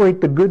just separate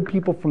the good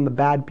people from the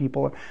bad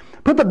people.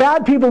 Put the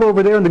bad people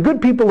over there and the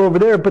good people over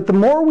there. But the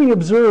more we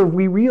observe,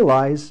 we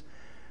realize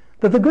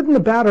that the good and the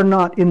bad are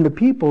not in the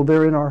people,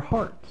 they're in our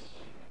hearts.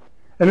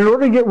 And in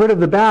order to get rid of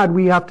the bad,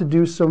 we have to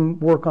do some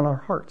work on our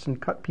hearts and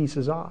cut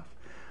pieces off.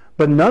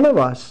 But none of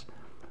us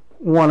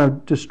want to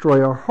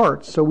destroy our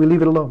hearts, so we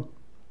leave it alone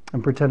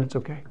and pretend it's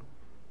okay.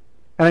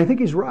 And I think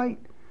he's right.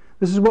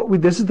 This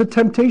is the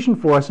temptation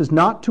for us, is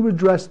not to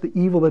address the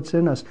evil that's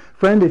in us.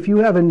 Friend, if you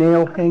have a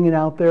nail hanging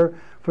out there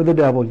for the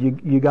devil,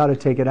 you got to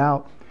take it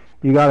out.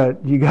 You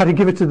got to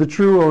give it to the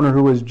true owner,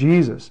 who is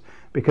Jesus,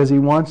 because he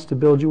wants to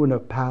build you in a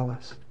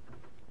palace.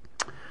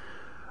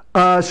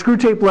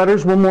 Screwtape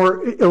Letters, one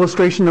more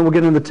illustration, then we'll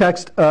get into the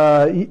text.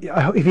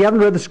 If you haven't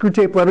read the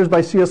Screwtape Letters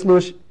by C.S.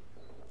 Lewis,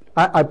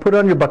 I put it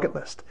on your bucket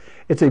list.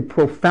 It's a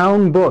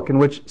profound book in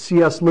which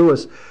C.S.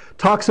 Lewis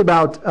talks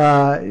about,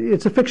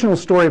 it's a fictional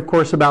story, of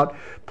course, about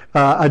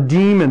a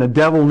demon, a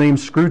devil named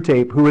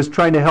Screwtape, who is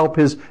trying to help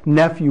his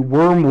nephew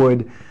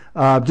Wormwood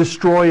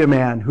destroy a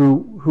man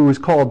who is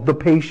called the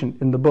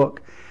Patient in the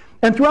book.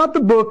 And throughout the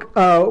book,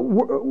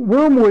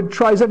 Wormwood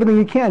tries everything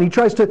he can. He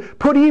tries to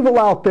put evil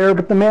out there,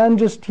 but the man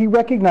he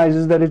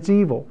recognizes that it's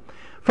evil.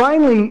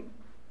 Finally,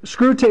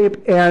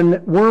 Screwtape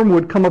and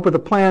Wormwood come up with a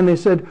plan. They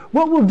said,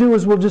 what we'll do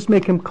is we'll just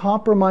make him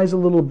compromise a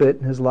little bit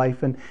in his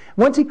life. And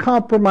once he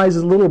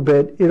compromises a little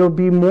bit, it'll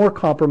be more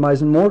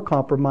compromise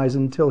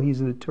until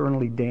he's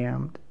eternally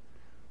damned.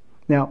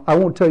 Now, I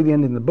won't tell you the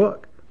ending of the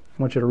book.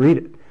 I want you to read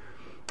it.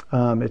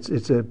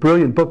 It's a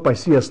brilliant book by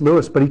C.S.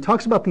 Lewis, but he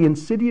talks about the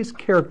insidious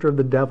character of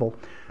the devil.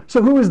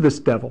 So who is this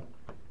devil?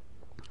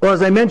 Well,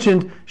 as I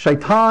mentioned,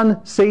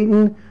 Shaitan,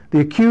 Satan,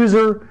 the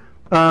accuser.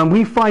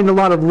 We find a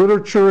lot of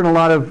literature and a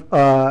lot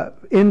of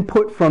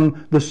input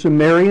from the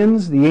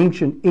Sumerians, the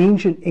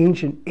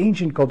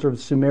ancient culture of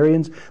the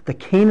Sumerians, the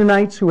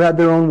Canaanites, who had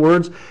their own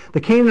words.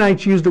 The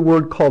Canaanites used a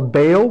word called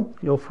Baal.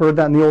 You've heard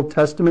that in the Old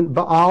Testament.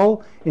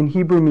 Baal in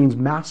Hebrew means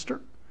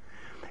master.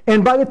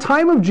 And by the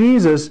time of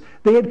Jesus,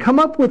 they had come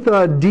up with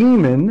a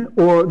demon,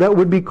 or that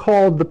would be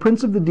called the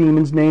prince of the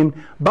demons, named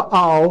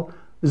Baal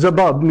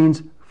Zebub,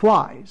 means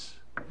flies,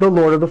 the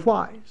Lord of the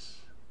flies.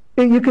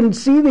 You can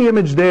see the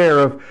image there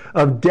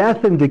of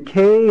death and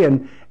decay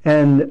and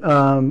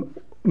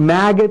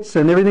maggots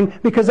and everything,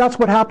 because that's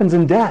what happens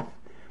in death.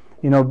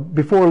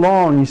 Before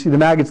long, you see the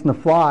maggots and the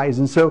flies.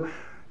 And so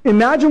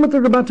imagine what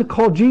they're about to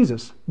call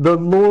Jesus, the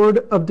Lord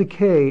of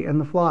decay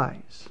and the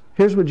flies.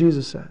 Here's what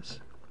Jesus says.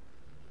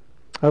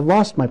 I've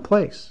lost my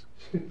place.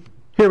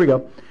 Here we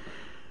go.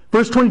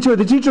 Verse 22,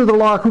 the teacher of the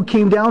law who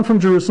came down from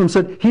Jerusalem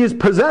said, he is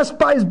possessed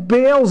by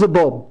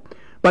Beelzebub.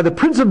 By the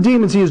prince of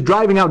demons, he is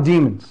driving out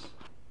demons.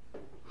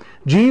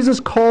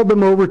 Jesus called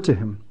them over to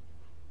him.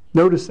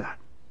 Notice that.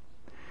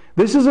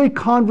 This is a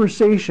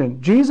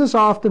conversation. Jesus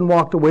often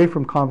walked away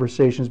from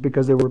conversations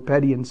because they were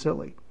petty and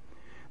silly.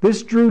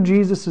 This drew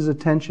Jesus'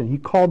 attention. He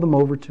called them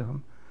over to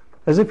him.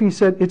 As if he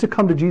said, it's a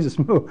come to Jesus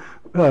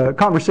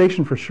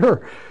conversation for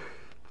sure.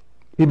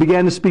 He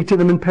began to speak to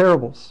them in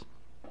parables.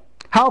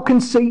 How can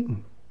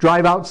Satan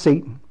drive out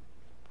Satan?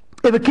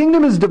 If a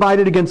kingdom is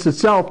divided against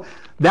itself,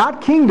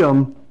 that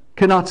kingdom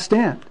cannot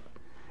stand.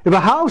 If a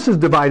house is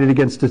divided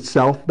against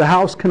itself, the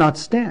house cannot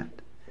stand.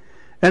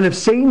 And if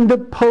Satan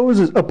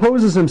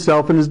opposes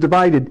himself and is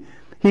divided,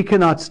 he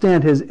cannot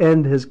stand. His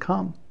end has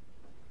come.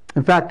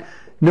 In fact,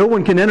 no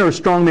one can enter a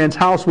strong man's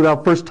house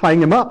without first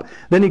tying him up.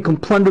 Then he can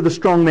plunder the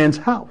strong man's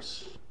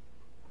house.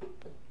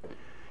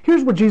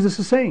 Here's what Jesus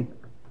is saying.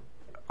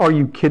 Are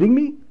you kidding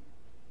me?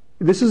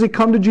 This is a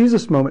come to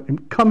Jesus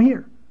moment. Come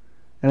here.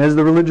 And as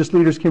the religious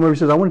leaders came over, he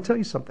says, I want to tell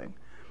you something.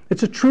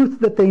 It's a truth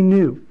that they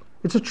knew.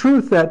 It's a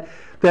truth that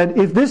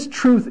if this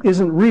truth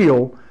isn't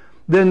real,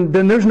 then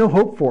there's no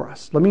hope for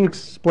us. Let me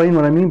explain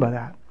what I mean by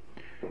that.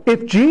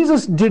 If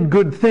Jesus did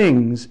good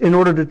things in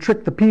order to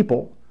trick the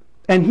people,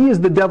 and he is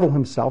the devil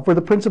himself, or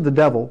the prince of the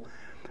devil,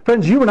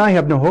 friends, you and I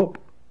have no hope,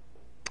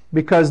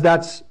 because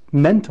that's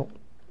mental.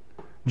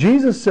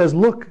 Jesus says,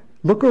 look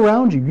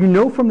around you. You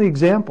know from the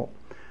example,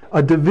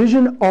 a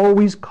division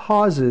always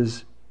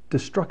causes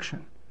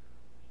destruction.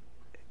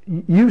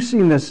 You've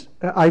seen this.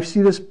 I've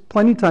seen this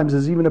plenty of times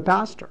as even a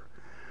pastor,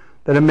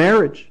 that a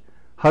marriage,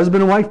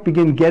 Husband and wife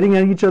begin getting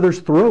at each other's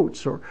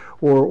throats or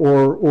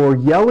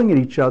yelling at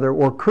each other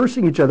or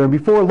cursing each other. And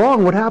before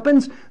long, what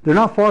happens? They're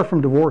not far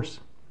from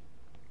divorce.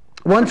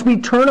 Once we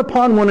turn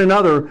upon one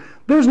another,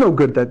 there's no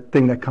good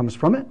thing that comes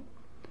from it.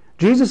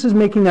 Jesus is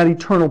making that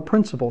eternal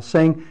principle,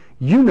 saying,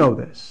 you know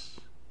this.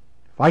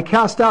 If I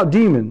cast out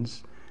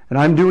demons, and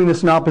I'm doing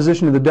this in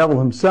opposition to the devil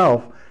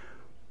himself,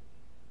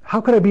 how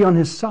could I be on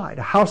his side?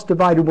 A house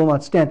divided will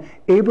not stand.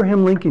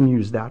 Abraham Lincoln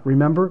used that,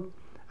 remember?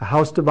 A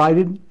house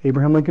divided,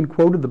 Abraham Lincoln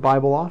quoted the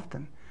Bible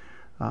often.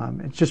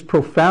 It's just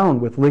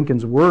profound with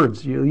Lincoln's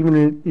words. You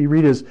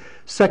read his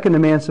second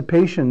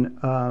emancipation,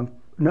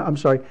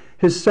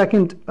 his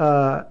second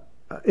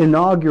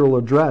inaugural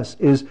address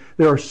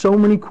there are so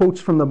many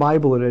quotes from the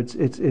Bible that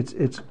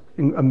it's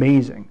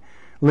amazing.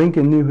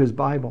 Lincoln knew his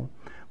Bible.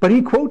 But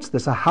he quotes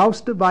this, a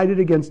house divided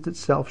against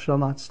itself shall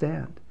not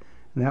stand.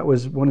 And that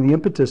was one of the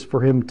impetus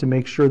for him to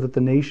make sure that the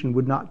nation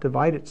would not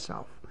divide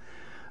itself.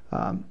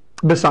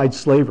 Besides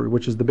slavery,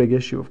 which is the big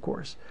issue, of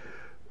course.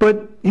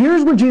 But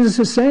here's what Jesus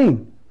is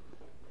saying.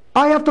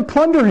 I have to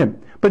plunder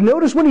him. But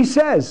notice what he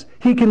says.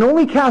 He can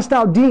only cast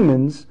out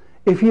demons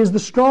if he is the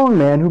strong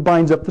man who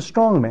binds up the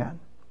strong man.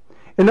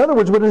 In other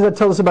words, what does that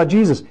tell us about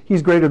Jesus?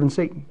 He's greater than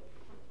Satan.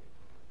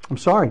 I'm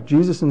sorry,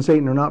 Jesus and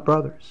Satan are not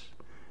brothers.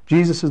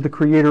 Jesus is the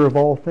creator of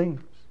all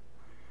things.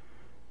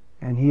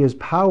 And he has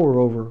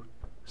power over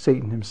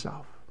Satan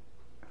himself.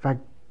 In fact,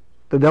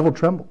 the devil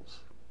trembles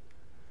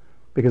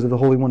because of the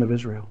Holy One of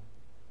Israel.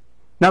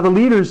 Now the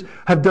leaders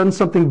have done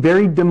something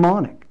very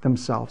demonic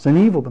themselves and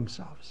evil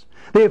themselves.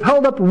 They have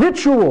held up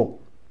ritual.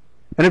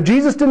 And if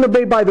Jesus didn't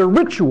obey by their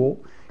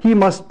ritual, he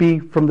must be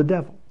from the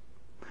devil.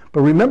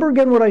 But remember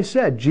again what I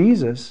said.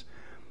 Jesus,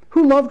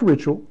 who loved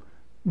ritual,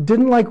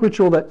 didn't like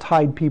ritual that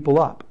tied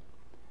people up.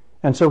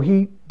 And so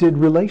he did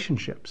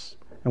relationships.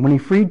 And when he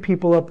freed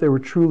people up, they were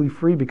truly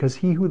free, because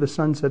he who the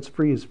Son sets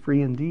free is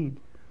free indeed.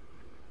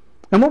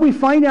 And what we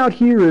find out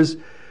here is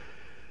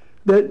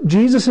that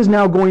Jesus is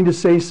now going to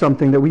say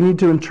something that we need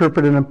to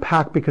interpret and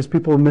unpack, because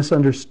people have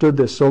misunderstood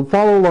this. So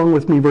follow along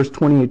with me, verse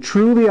 28.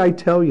 Truly I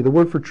tell you, the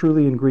word for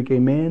truly in Greek,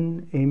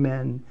 amen,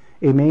 amen,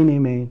 amen,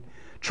 amen.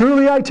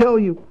 Truly I tell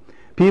you,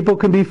 people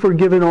can be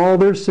forgiven all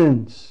their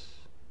sins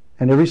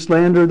and every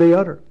slander they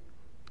utter.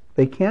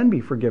 They can be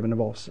forgiven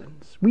of all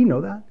sins. We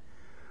know that.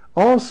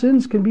 All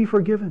sins can be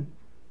forgiven.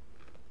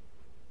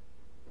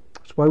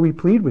 That's why we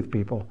plead with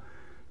people.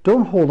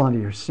 Don't hold on to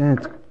your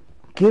sins.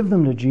 Give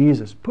them to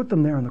Jesus. Put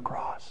them there on the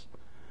cross.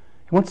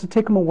 He wants to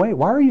take them away.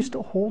 Why are you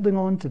still holding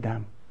on to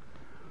them?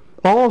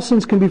 All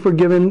sins can be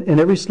forgiven and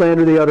every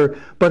slander they utter,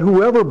 but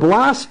whoever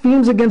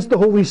blasphemes against the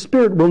Holy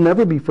Spirit will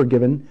never be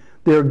forgiven.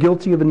 They are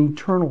guilty of an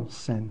eternal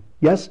sin.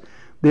 Yes,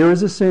 there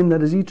is a sin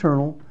that is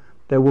eternal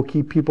that will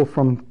keep people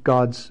from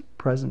God's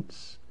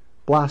presence.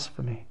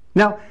 Blasphemy.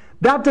 Now,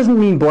 that doesn't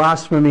mean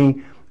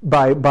blasphemy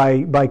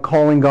by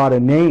calling God a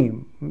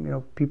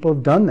name. People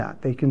have done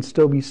that. They can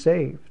still be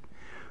saved.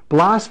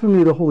 Blasphemy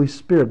of the Holy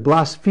Spirit,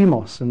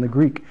 blasphemos in the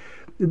Greek.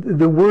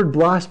 The word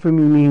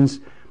blasphemy means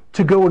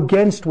to go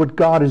against what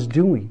God is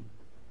doing.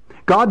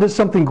 God does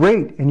something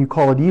great and you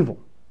call it evil.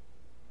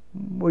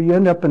 Well, you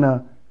end up in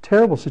a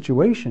terrible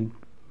situation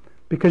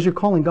because you're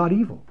calling God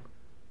evil.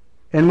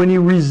 And when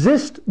you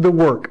resist the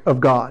work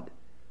of God,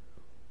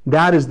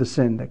 that is the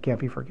sin that can't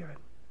be forgiven.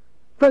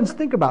 Friends,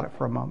 think about it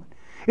for a moment.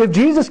 If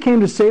Jesus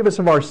came to save us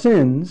of our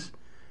sins,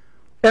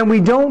 and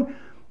we don't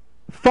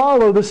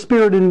follow the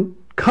Spirit in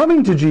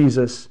coming to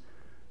Jesus,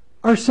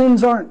 our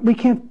sins we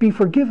can't be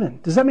forgiven.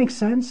 Does that make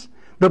sense?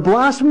 The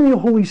blasphemy of the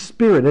Holy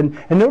Spirit, and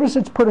notice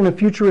it's put in a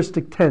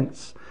futuristic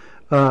tense.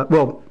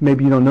 Well,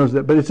 maybe you don't know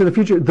that, but it's in the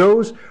future.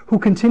 Those who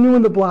continue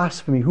in the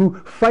blasphemy, who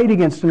fight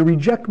against and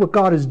reject what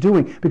God is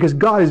doing, because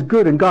God is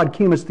good and God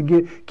came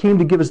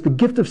to give us the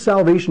gift of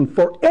salvation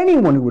for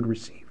anyone who would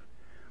receive.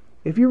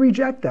 If you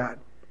reject that,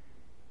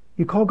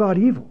 you call God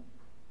evil.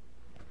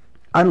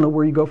 I don't know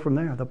where you go from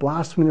there. The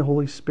blasphemy of the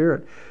Holy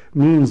Spirit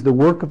means the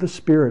work of the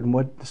Spirit and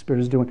what the Spirit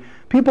is doing.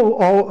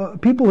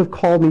 People have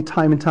called me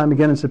time and time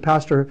again and said,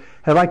 Pastor,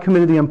 have I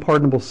committed the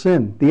unpardonable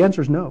sin? The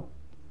answer is no.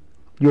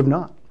 You have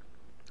not.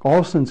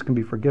 All sins can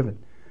be forgiven.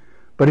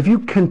 But if you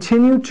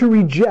continue to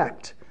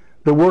reject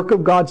the work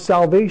of God's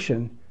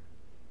salvation,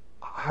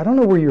 I don't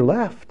know where you're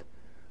left.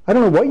 I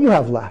don't know what you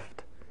have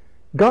left.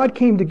 God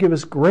came to give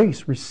us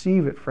grace.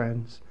 Receive it,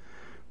 friends,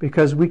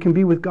 because we can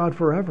be with God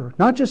forever.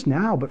 Not just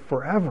now, but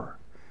forever.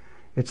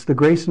 It's the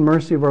grace and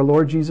mercy of our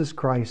Lord Jesus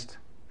Christ.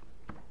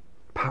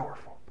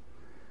 Powerful.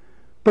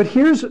 But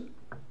here's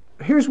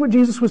what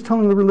Jesus was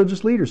telling the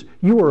religious leaders.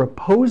 You are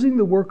opposing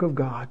the work of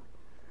God,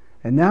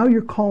 and now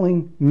you're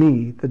calling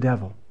me the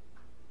devil.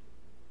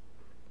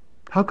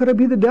 How could I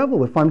be the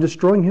devil if I'm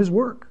destroying his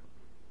work?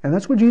 And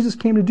that's what Jesus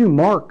came to do.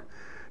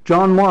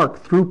 John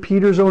Mark, through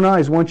Peter's own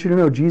eyes, wants you to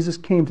know Jesus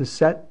came to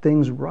set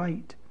things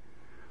right.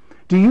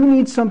 Do you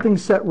need something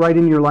set right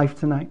in your life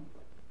tonight?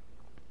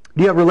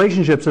 Do you have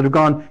relationships that have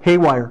gone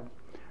haywire,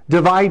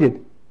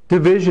 divided,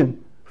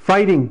 division,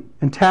 fighting,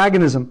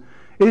 antagonism?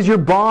 Is your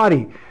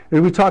body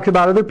And we talked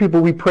about other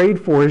people we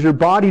prayed for. Is your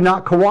body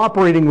not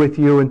cooperating with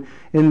you?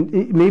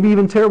 And maybe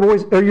even terrible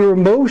ways. Are your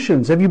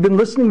emotions? Have you been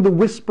listening to the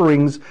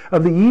whisperings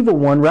of the evil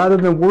one rather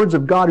than words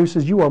of God who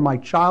says, you are my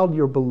child,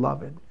 you're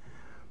beloved?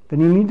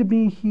 Then you need to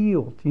be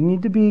healed. You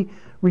need to be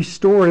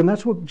restored. And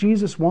that's what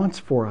Jesus wants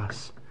for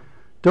us.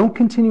 Don't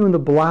continue in the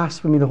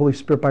blasphemy of the Holy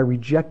Spirit by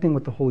rejecting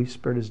what the Holy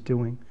Spirit is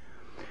doing.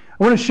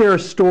 I want to share a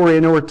story. I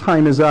know our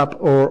time is up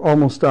or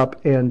almost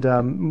up, and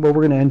we're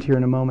going to end here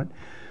in a moment.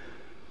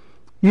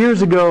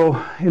 Years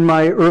ago, in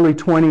my early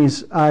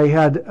 20s, I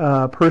had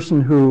a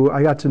person who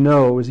I got to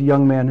know. He was a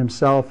young man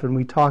himself, and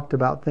we talked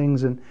about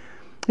things. And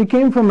he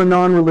came from a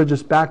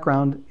non-religious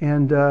background,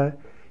 and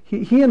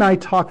he and I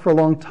talked for a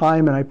long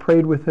time, and I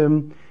prayed with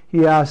him.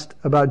 He asked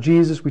about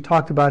Jesus. We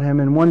talked about him,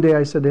 and one day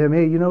I said to him,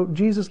 hey, you know,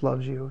 Jesus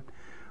loves you.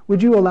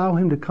 Would you allow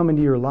him to come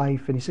into your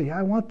life? And he said, yeah,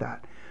 I want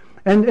that.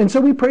 And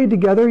so we prayed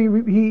together.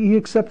 He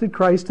accepted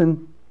Christ,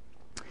 and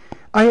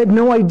I had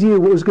no idea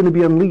what was going to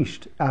be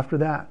unleashed after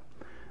that.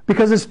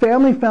 Because his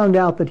family found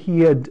out that he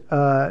had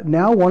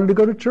now wanted to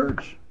go to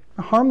church.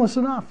 Harmless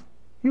enough.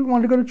 He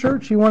wanted to go to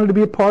church. He wanted to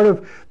be a part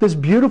of this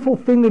beautiful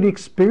thing that he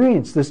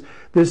experienced,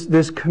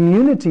 this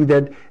community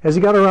that, as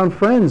he got around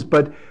friends,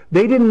 but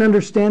they didn't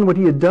understand what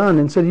he had done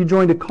and said, you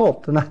joined a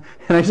cult. And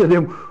I said to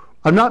him,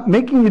 I'm not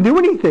making you do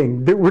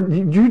anything.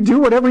 You do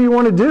whatever you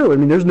want to do. I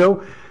mean, there's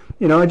no,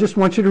 I just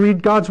want you to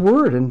read God's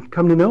Word and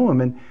come to know Him.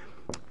 And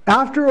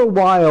after a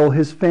while,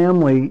 his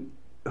family,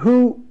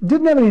 who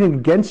didn't have anything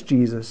against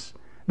Jesus,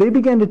 they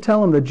began to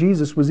tell him that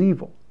Jesus was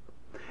evil.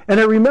 And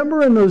I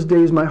remember in those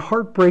days my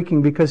heart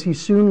breaking because he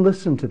soon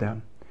listened to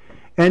them.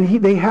 And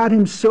they had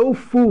him so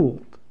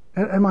fooled.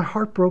 And my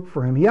heart broke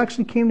for him. He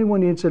actually came to me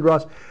one day and said,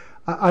 Ross,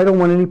 I don't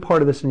want any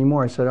part of this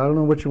anymore. I said, I don't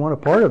know what you want a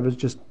part of. It's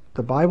just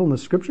the Bible and the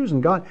Scriptures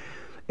and God.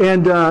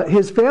 And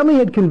his family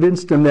had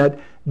convinced him that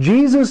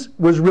Jesus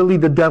was really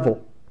the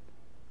devil.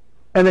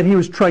 And that he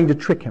was trying to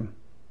trick him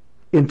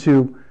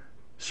into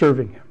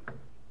serving him.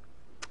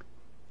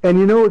 And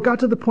it got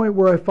to the point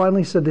where I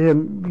finally said to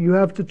him, you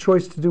have the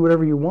choice to do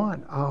whatever you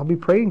want. I'll be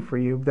praying for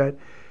you that,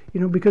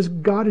 because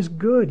God is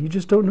good. You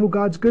just don't know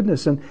God's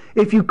goodness. And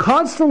if you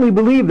constantly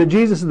believe that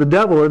Jesus is the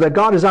devil or that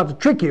God is out to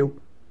trick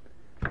you,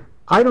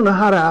 I don't know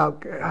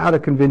how to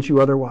convince you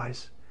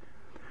otherwise.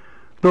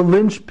 The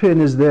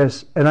linchpin is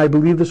this, and I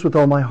believe this with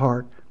all my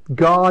heart.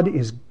 God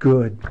is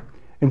good.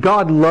 And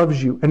God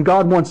loves you. And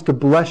God wants to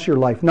bless your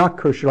life, not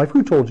curse your life.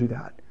 Who told you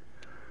that?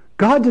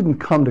 God didn't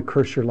come to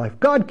curse your life.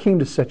 God came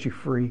to set you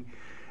free.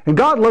 And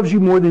God loves you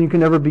more than you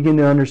can ever begin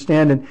to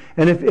understand.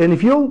 And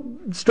if you'll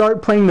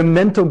start playing the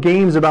mental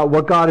games about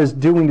what God is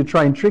doing to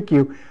try and trick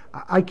you,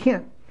 I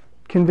can't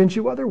convince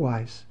you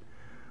otherwise.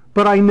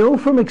 But I know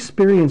from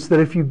experience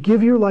that if you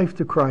give your life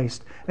to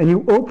Christ and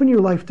you open your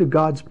life to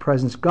God's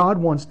presence, God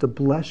wants to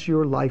bless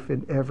your life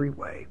in every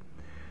way.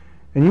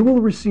 And you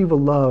will receive a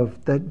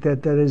love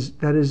that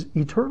is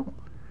eternal.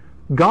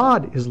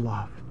 God is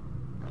love.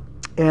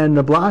 And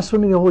the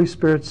blasphemy of the Holy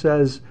Spirit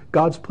says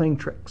God's playing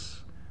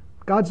tricks.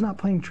 God's not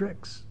playing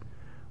tricks.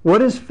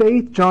 What is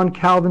faith? John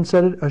Calvin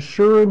said it, a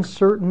sure and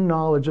certain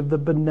knowledge of the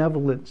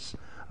benevolence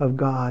of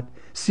God,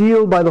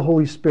 sealed by the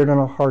Holy Spirit in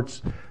our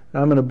hearts.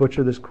 I'm going to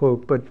butcher this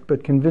quote,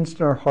 but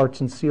convinced in our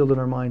hearts and sealed in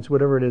our minds,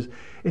 whatever it is.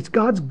 It's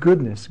God's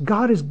goodness.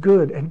 God is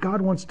good, and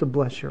God wants to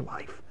bless your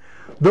life.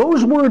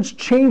 Those words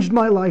changed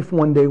my life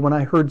one day when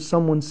I heard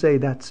someone say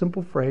that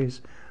simple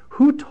phrase,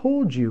 who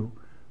told you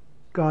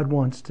God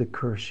wants to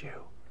curse you?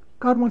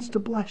 God wants to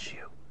bless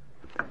you.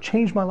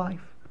 Changed my life.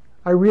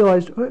 I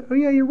realized, oh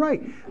yeah, you're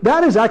right.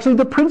 That is actually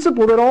the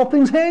principle that all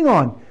things hang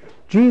on.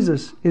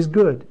 Jesus is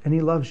good, and He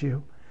loves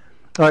you.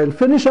 All right,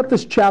 finish up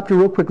this chapter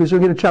real quickly, so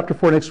we'll get to chapter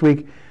 4 next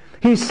week.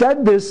 He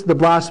said this, the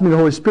blasphemy of the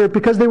Holy Spirit,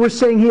 because they were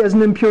saying He has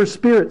an impure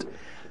spirit.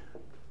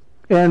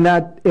 And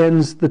that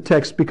ends the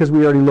text because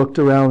we already looked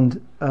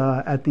around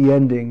at the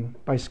ending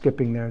by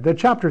skipping there. The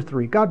chapter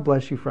 3. God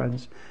bless you,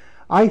 friends.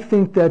 I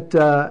think that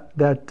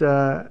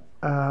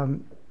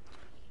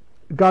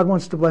God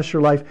wants to bless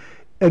your life.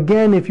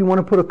 Again, if you want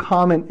to put a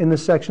comment in the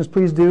sections,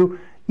 please do.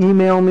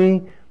 Email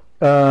me,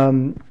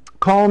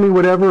 call me,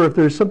 whatever. If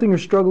there's something you're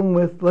struggling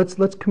with,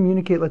 let's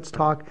communicate, let's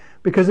talk.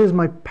 Because it is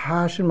my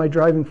passion, my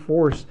driving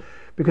force.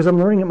 Because I'm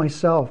learning it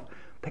myself.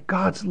 That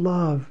God's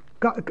love,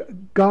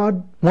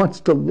 God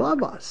wants to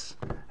love us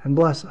and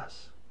bless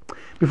us.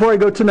 Before I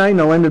go tonight,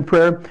 and I'll end in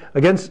prayer,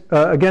 again,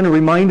 a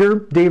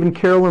reminder, Dave and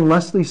Carolyn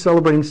Leslie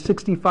celebrating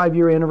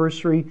 65-year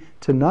anniversary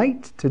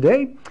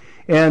today.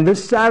 And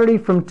this Saturday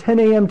from 10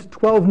 a.m. to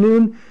 12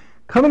 noon,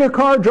 come in your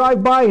car,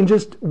 drive by, and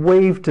just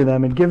wave to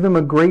them and give them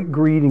a great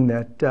greeting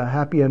that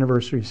happy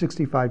anniversary,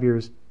 65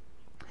 years.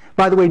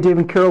 By the way, Dave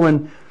and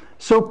Carolyn,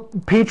 so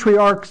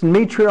patriarchs and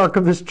matriarch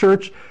of this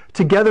church,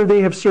 together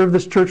they have served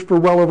this church for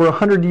well over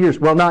 100 years.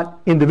 Well,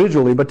 not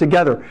individually, but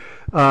together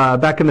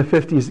back in the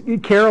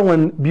 50s.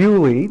 Carolyn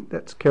Bewley,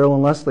 that's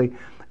Carolyn Leslie,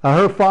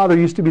 her father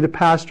used to be the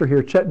pastor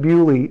here, Chet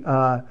Bewley,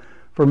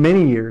 for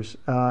many years,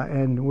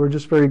 and we're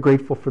just very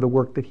grateful for the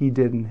work that he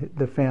did and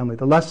the family.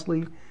 The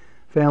Leslie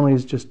family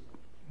is just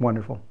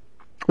wonderful.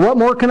 What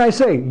more can I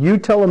say? You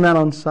tell them that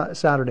on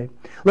Saturday.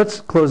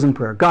 Let's close in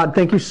prayer. God,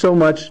 thank you so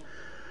much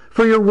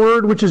for your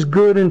word, which is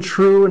good and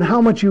true, and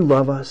how much you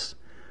love us.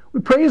 We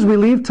pray as we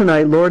leave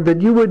tonight, Lord,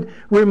 that you would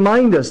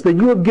remind us that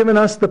you have given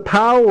us the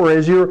power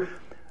as your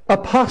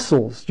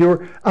apostles,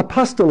 your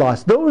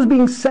apostolos, those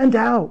being sent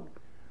out.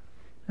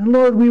 And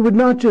Lord, we would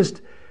not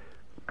just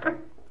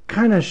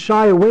kind of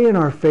shy away in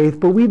our faith,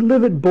 but we'd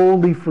live it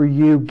boldly for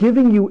you,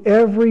 giving you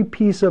every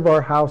piece of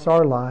our house,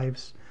 our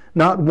lives.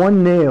 Not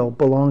one nail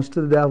belongs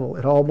to the devil.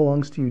 It all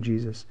belongs to you,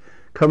 Jesus.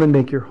 Come and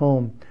make your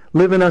home.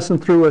 Live in us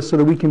and through us so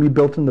that we can be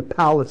built in the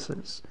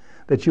palaces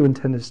that you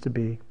intend us to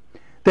be.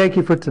 Thank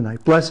you for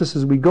tonight. Bless us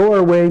as we go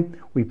our way.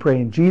 We pray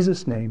in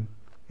Jesus' name.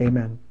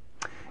 Amen.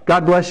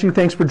 God bless you.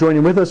 Thanks for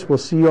joining with us. We'll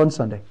see you on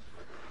Sunday.